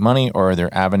want to make money, or are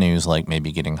there avenues like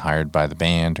maybe getting hired by the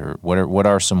band, or what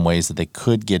are some ways that they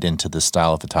could get into this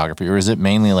style of photography? Or is it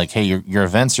mainly like, hey, your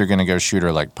events you're going to go shoot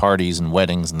are like parties and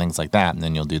weddings and things like that, and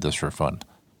then you'll do this for fun?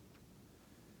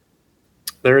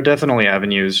 There are definitely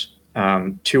avenues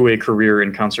to a career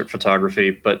in concert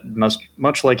photography, but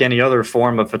much like any other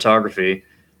form of photography,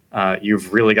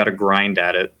 you've really got to grind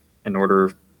at it in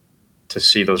order to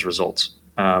see those results.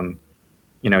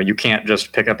 You can't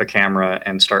just pick up a camera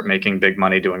and start making big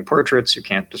money doing portraits. You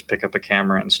can't just pick up a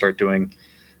camera and start doing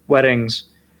weddings.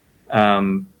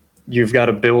 You've got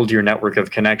to build your network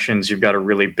of connections. You've got to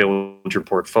really build your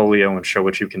portfolio and show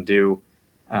what you can do.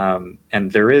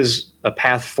 And there is a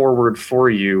path forward for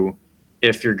you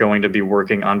if you're going to be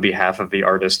working on behalf of the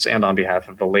artists and on behalf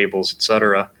of the labels,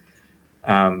 etc.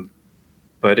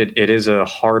 But it is a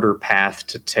harder path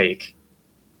to take,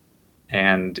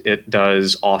 and it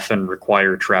does often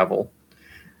require travel.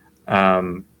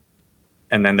 And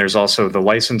then there's also the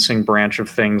licensing branch of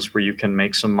things where you can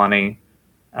make some money.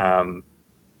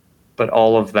 But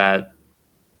all of that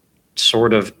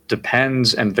sort of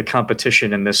depends, and the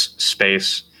competition in this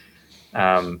space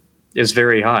is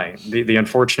very high. The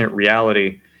unfortunate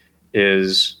reality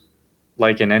is,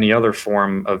 like in any other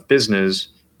form of business,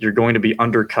 you're going to be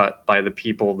undercut by the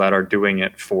people that are doing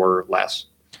it for less.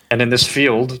 And in this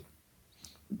field,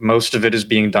 most of it is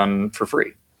being done for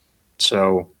free.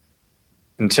 So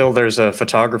until there's a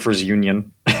photographers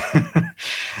union,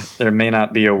 there may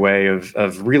not be a way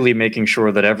of really making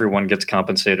sure that everyone gets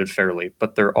compensated fairly.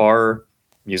 But there are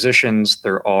musicians,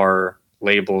 there are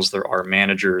labels, there are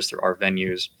managers, there are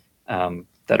venues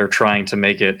that are trying to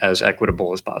make it as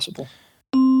equitable as possible.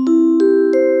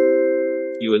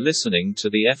 You are listening to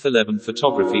the F11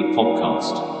 Photography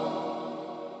Podcast.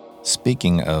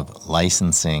 Speaking of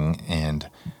licensing and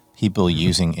people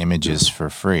using images for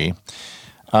free,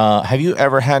 have you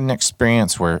ever had an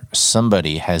experience where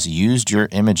somebody has used your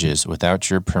images without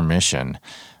your permission,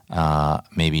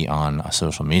 maybe on a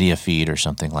social media feed or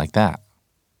something like that?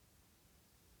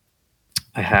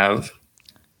 I have.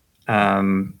 I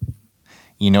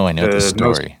know the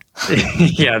story.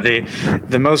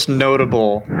 The most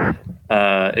notable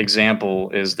example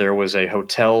is there was a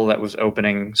hotel that was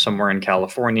opening somewhere in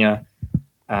California.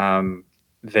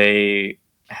 They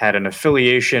had an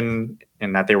affiliation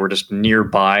in that they were just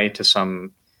nearby to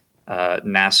some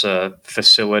NASA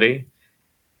facility.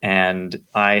 And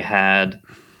I had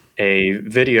a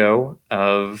video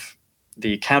of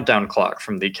the countdown clock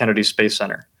from the Kennedy Space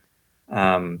Center,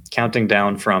 counting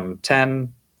down from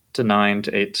 10 to 9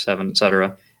 to 8 to 7,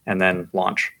 etc., and then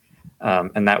launch.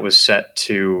 And that was set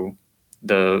to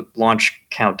the launch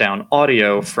countdown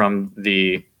audio from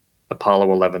the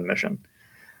Apollo 11 mission.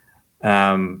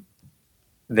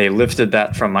 They lifted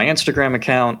that from my Instagram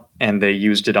account and they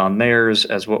used it on theirs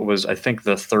as what was, I think,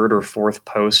 the third or fourth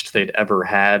post they'd ever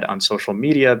had on social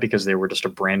media, because they were just a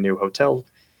brand new hotel.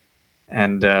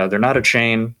 And they're not a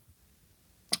chain.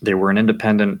 They were an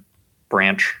independent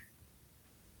branch.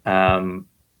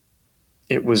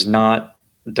 It was not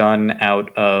done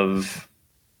out of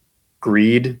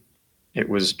greed. It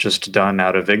was just done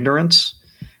out of ignorance,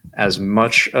 as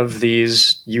much of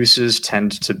these uses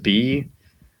tend to be.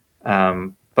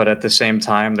 But at the same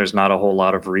time, there's not a whole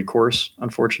lot of recourse,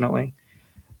 unfortunately.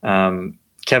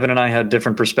 Kevin and I had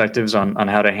different perspectives on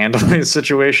how to handle these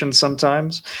situations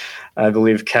sometimes. I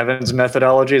believe Kevin's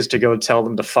methodology is to go tell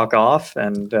them to fuck off,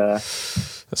 and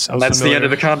that's familiar. The end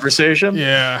of the conversation.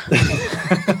 Yeah.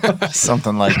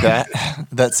 Something like that.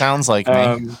 That sounds like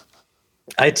me.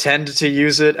 I tend to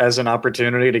use it as an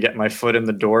opportunity to get my foot in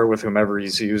the door with whomever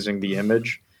is using the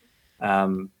image,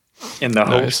 in the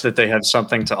hopes that they have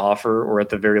something to offer, or at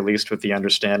the very least with the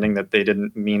understanding that they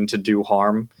didn't mean to do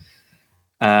harm.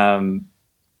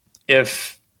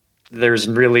 If there's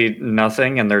really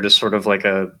nothing and they're just sort of like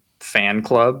a fan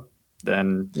club,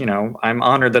 then, I'm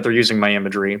honored that they're using my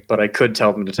imagery, but I could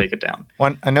tell them to take it down.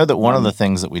 I know that one of the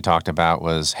things that we talked about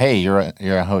was, hey, you're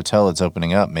a hotel that's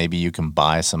opening up. Maybe you can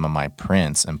buy some of my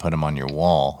prints and put them on your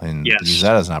wall and use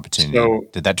that as an opportunity. So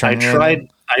did that turn you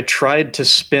around? I tried to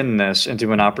spin this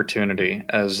into an opportunity,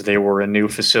 as they were a new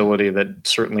facility that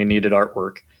certainly needed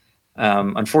artwork.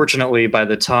 Unfortunately, by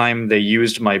the time they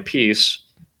used my piece,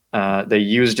 they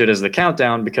used it as the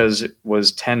countdown because it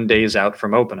was 10 days out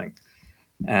from opening.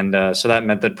 And so that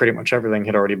meant that pretty much everything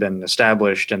had already been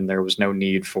established, and there was no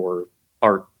need for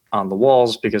art on the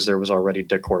walls because there was already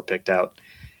decor picked out.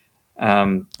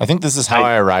 I think this is how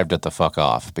I arrived at the fuck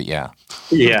off, but yeah.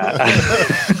 Yeah.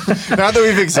 Now that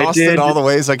we've exhausted all the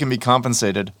ways I can be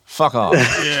compensated, fuck off.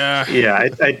 Yeah,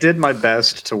 I did my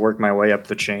best to work my way up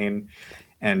the chain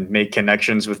and make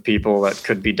connections with people that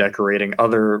could be decorating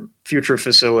other future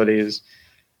facilities.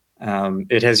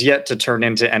 It has yet to turn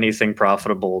into anything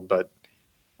profitable, but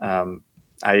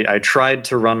I tried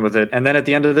to run with it. And then at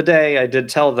the end of the day, I did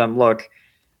tell them, look,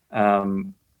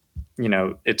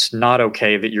 it's not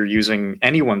okay that you're using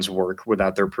anyone's work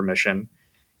without their permission.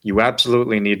 You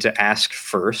absolutely need to ask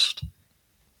first.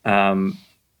 To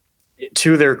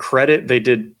their credit, they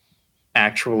did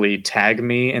actually tag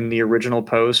me in the original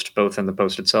post, both in the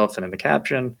post itself and in the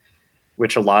caption,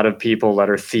 which a lot of people that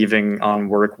are thieving on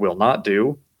work will not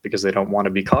do because they don't want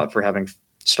to be caught for having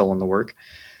stolen the work.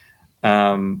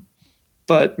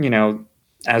 But,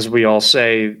 as we all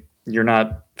say, you're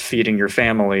not feeding your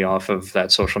family off of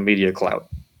that social media clout.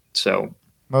 So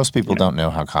most people don't know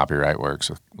how copyright works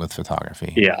with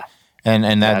photography. Yeah.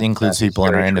 And that includes people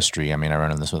in our industry. I mean, I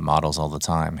run into this with models all the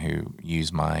time who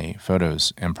use my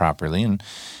photos improperly. And,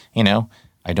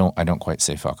 I don't quite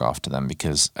say fuck off to them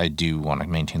because I do want to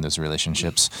maintain those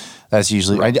relationships. That's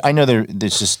usually, right. I know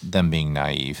it's just them being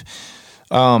naive.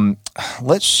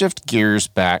 Let's shift gears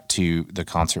back to the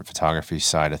concert photography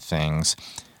side of things.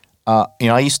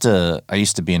 I used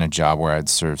to be in a job where I'd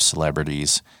serve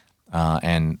celebrities,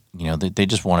 and they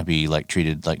just want to be like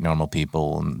treated like normal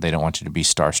people, and they don't want you to be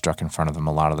starstruck in front of them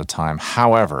a lot of the time.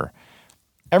 However,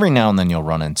 every now and then you'll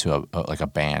run into a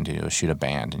band, shoot a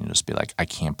band, and you'll just be like, I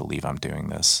can't believe I'm doing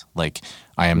this. Like,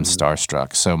 I am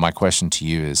starstruck. So my question to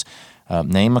you is,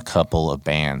 name a couple of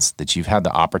bands that you've had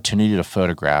the opportunity to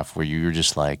photograph where you're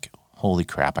just like, holy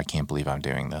crap, I can't believe I'm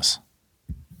doing this.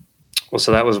 Well,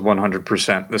 so that was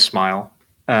 100% the Smile.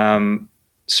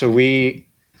 So we,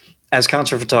 as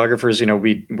concert photographers,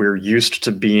 we're used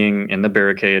to being in the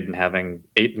barricade and having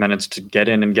 8 minutes to get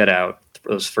in and get out for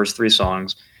those first 3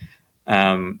 songs.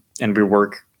 And we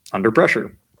work under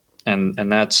pressure. And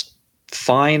that's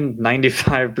fine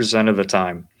 95% of the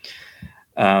time.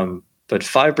 But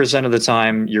 5% of the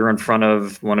time, you're in front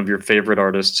of one of your favorite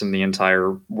artists in the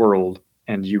entire world,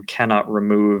 and you cannot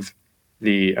remove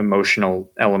the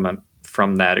emotional element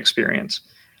from that experience.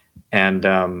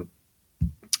 And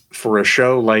for a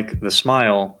show like The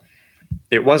Smile,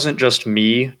 it wasn't just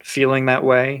me feeling that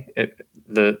way.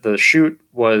 The shoot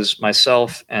was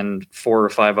myself and 4 or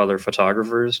 5 other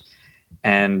photographers,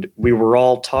 and we were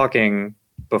all talking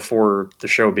before the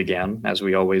show began, as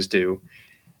we always do.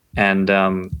 And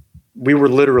we were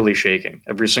literally shaking.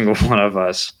 Every single one of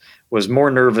us was more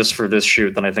nervous for this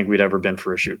shoot than I think we'd ever been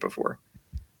for a shoot before.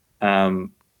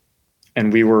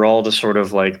 And we were all just sort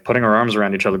of like putting our arms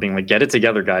around each other, being like, get it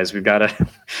together, guys. We've got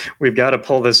to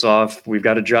pull this off. We've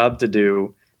got a job to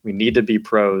do. We need to be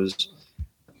pros.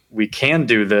 We can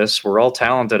do this. We're all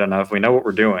talented enough. We know what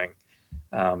we're doing.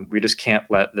 We just can't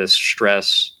let this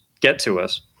stress get to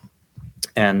us.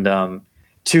 And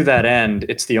to that end,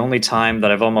 it's the only time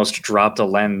that I've almost dropped a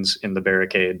lens in the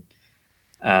barricade.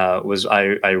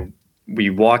 We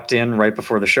walked in right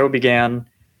before the show began.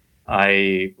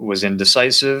 I was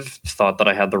indecisive, thought that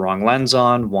I had the wrong lens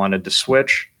on, wanted to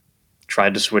switch,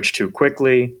 tried to switch too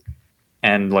quickly,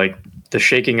 and like the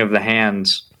shaking of the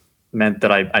hands meant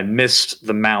that I missed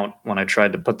the mount when I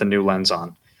tried to put the new lens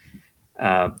on.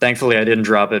 Thankfully, I didn't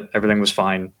drop it. Everything was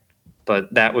fine.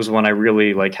 But that was when I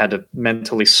really had to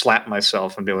mentally slap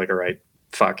myself and be like, all right,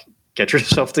 fuck, get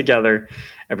yourself together.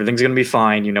 Everything's going to be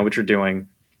fine. You know what you're doing.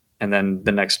 And then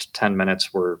the next 10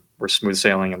 minutes were smooth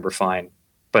sailing and we're fine,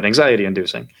 but anxiety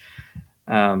inducing.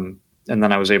 And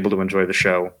then I was able to enjoy the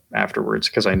show afterwards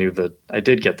because I knew that I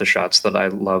did get the shots that I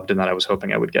loved and that I was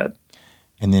hoping I would get.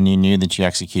 And then you knew that you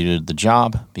executed the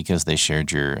job because they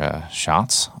shared your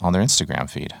shots on their Instagram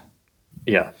feed.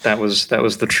 Yeah, that was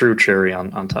the true cherry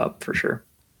on top for sure.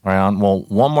 Right on. Well,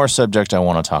 one more subject I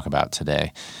want to talk about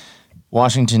today.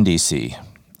 Washington, D.C.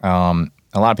 A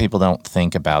lot of people don't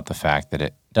think about the fact that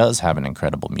it does have an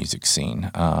incredible music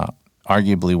scene.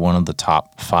 Arguably one of the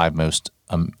top 5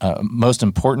 most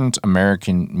important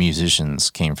American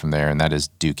musicians came from there, and that is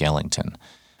Duke Ellington.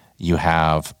 You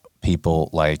have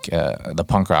people like the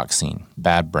punk rock scene,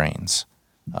 Bad Brains,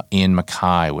 Ian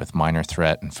MacKaye with Minor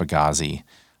Threat and Fugazi.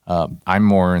 I'm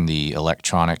more in the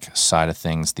electronic side of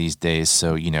things these days,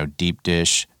 so, Deep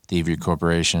Dish, Thievery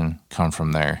Corporation come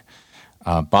from there.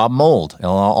 Bob Mould,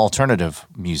 alternative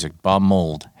music, Bob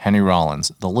Mould, Henry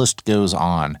Rollins, the list goes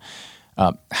on.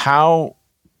 How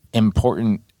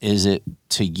important is it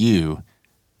to you,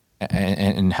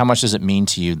 and how much does it mean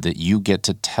to you that you get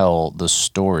to tell the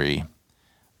story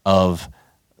of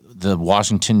the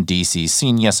Washington, D.C.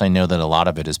 scene? Yes, I know that a lot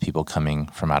of it is people coming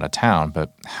from out of town,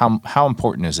 but how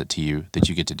important is it to you that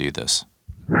you get to do this?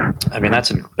 I mean,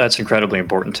 that's incredibly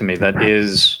important to me. That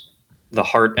is the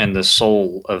heart and the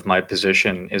soul of my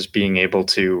position, is being able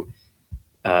to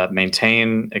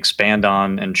maintain, expand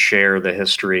on, and share the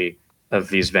history of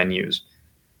these venues.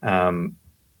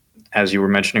 As you were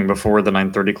mentioning before, the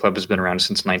 930 Club has been around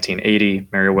since 1980,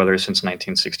 Merriweather since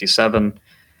 1967.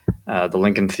 The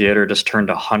Lincoln Theater just turned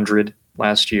 100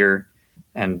 last year,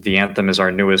 and the Anthem is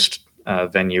our newest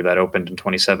venue that opened in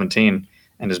 2017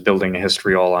 and is building a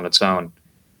history all on its own.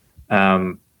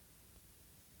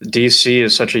 DC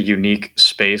is such a unique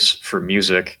space for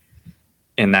music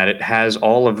in that it has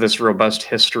all of this robust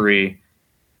history,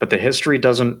 but the history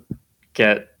doesn't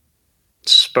get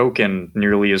spoken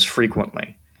nearly as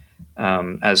frequently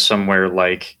as somewhere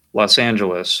like Los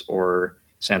Angeles or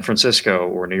San Francisco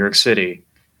or New York City.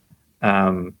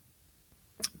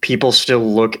 People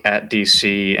still look at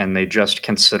DC and they just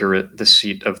consider it the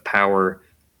seat of power,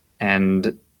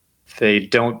 and they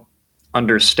don't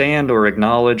understand or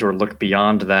acknowledge or look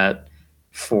beyond that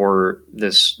for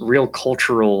this real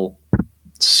cultural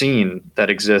scene that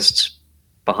exists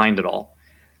behind it all.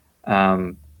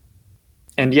 And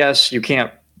yes, you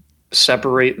can't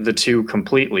separate the two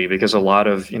completely, because a lot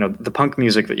of, the punk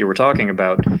music that you were talking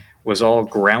about was all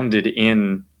grounded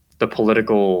in the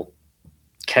political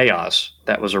chaos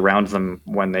that was around them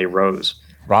when they rose.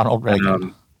 Ronald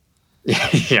Reagan.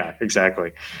 Yeah,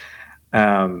 exactly.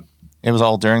 It was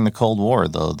all during the Cold War,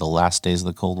 the last days of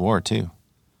the Cold War, too.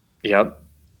 Yep.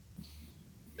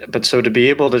 But so to be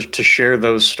able to share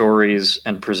those stories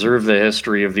and preserve the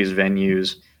history of these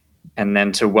venues, and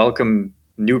then to welcome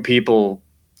new people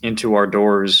into our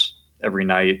doors every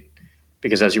night,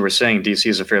 because as you were saying, DC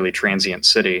is a fairly transient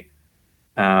city.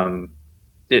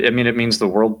 It means the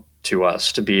world to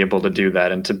us to be able to do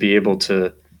that and to be able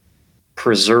to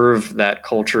preserve that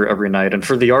culture every night. And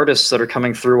for the artists that are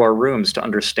coming through our rooms to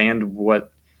understand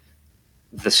what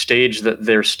the stage that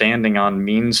they're standing on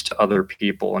means to other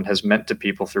people and has meant to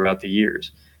people throughout the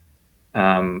years.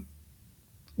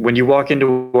 When you walk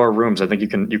into our rooms, I think you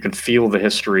can feel the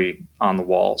history on the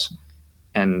walls.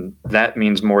 And that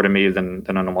means more to me than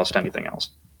almost anything else.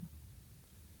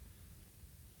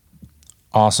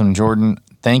 Awesome, Jordan.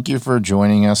 Thank you for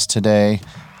joining us today.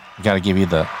 I got to give you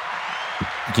the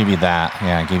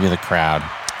crowd.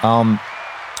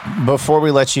 Before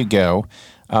we let you go,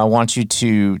 I want you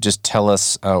to just tell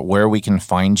us where we can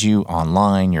find you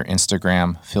online, your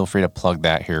Instagram. Feel free to plug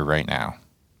that here right now.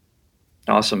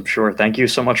 Awesome. Sure. Thank you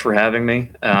so much for having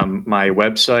me. My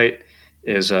website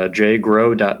is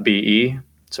jgrobe.be.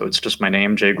 So it's just my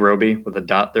name, Jay Grobe, with a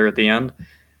dot there at the end.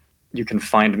 You can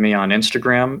find me on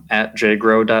Instagram at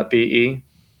jgrobe.be.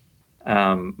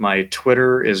 My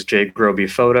Twitter is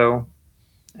jgrobephoto,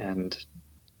 and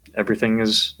everything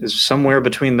is somewhere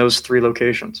between those three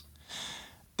locations.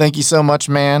 Thank you so much,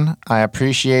 man. I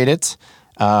appreciate it.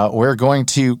 We're going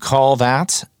to call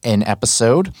that an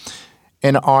episode.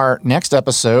 In our next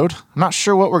episode, I'm not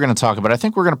sure what we're going to talk about. I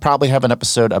think we're going to probably have an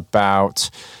episode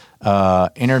about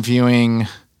interviewing.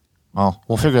 Well,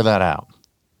 we'll figure that out.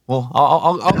 Well,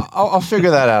 I'll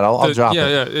figure that out. I'll drop it.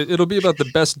 Yeah. It'll be about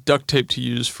the best duct tape to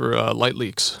use for light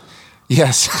leaks.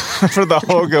 Yes, for the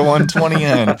Hoga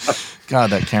 120N. God,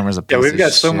 that camera's a piece of shit. Yeah, we've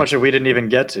got so much that we didn't even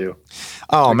get to.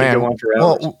 Oh, man.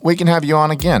 Well, we can have you on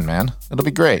again, man. It'll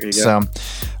be great. So,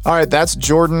 all right, that's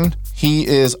Jordan. He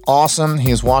is awesome.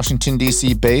 He is Washington,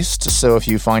 D.C. based. So if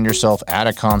you find yourself at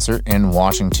a concert in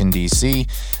Washington, D.C.,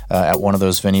 at one of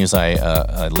those venues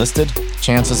I listed,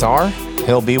 chances are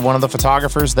he'll be one of the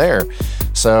photographers there.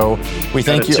 So we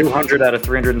thank you. 200 out of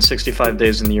 365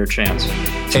 days in the year chance.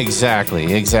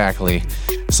 Exactly.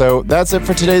 So that's it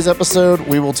for today's episode.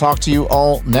 We will talk to you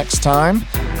all next time,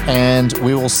 and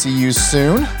we will see you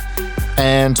soon.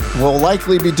 And we'll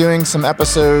likely be doing some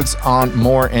episodes on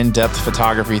more in-depth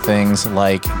photography things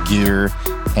like gear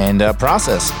and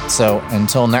process. So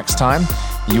until next time,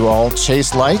 you all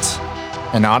chase light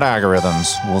and not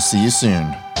algorithms. We'll see you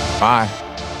soon. Bye.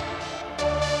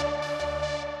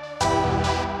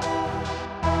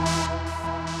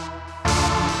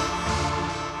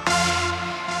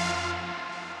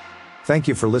 Thank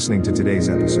you for listening to today's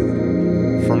episode.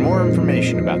 For more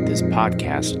information about this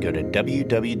podcast, go to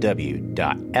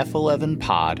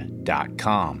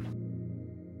www.f11pod.com.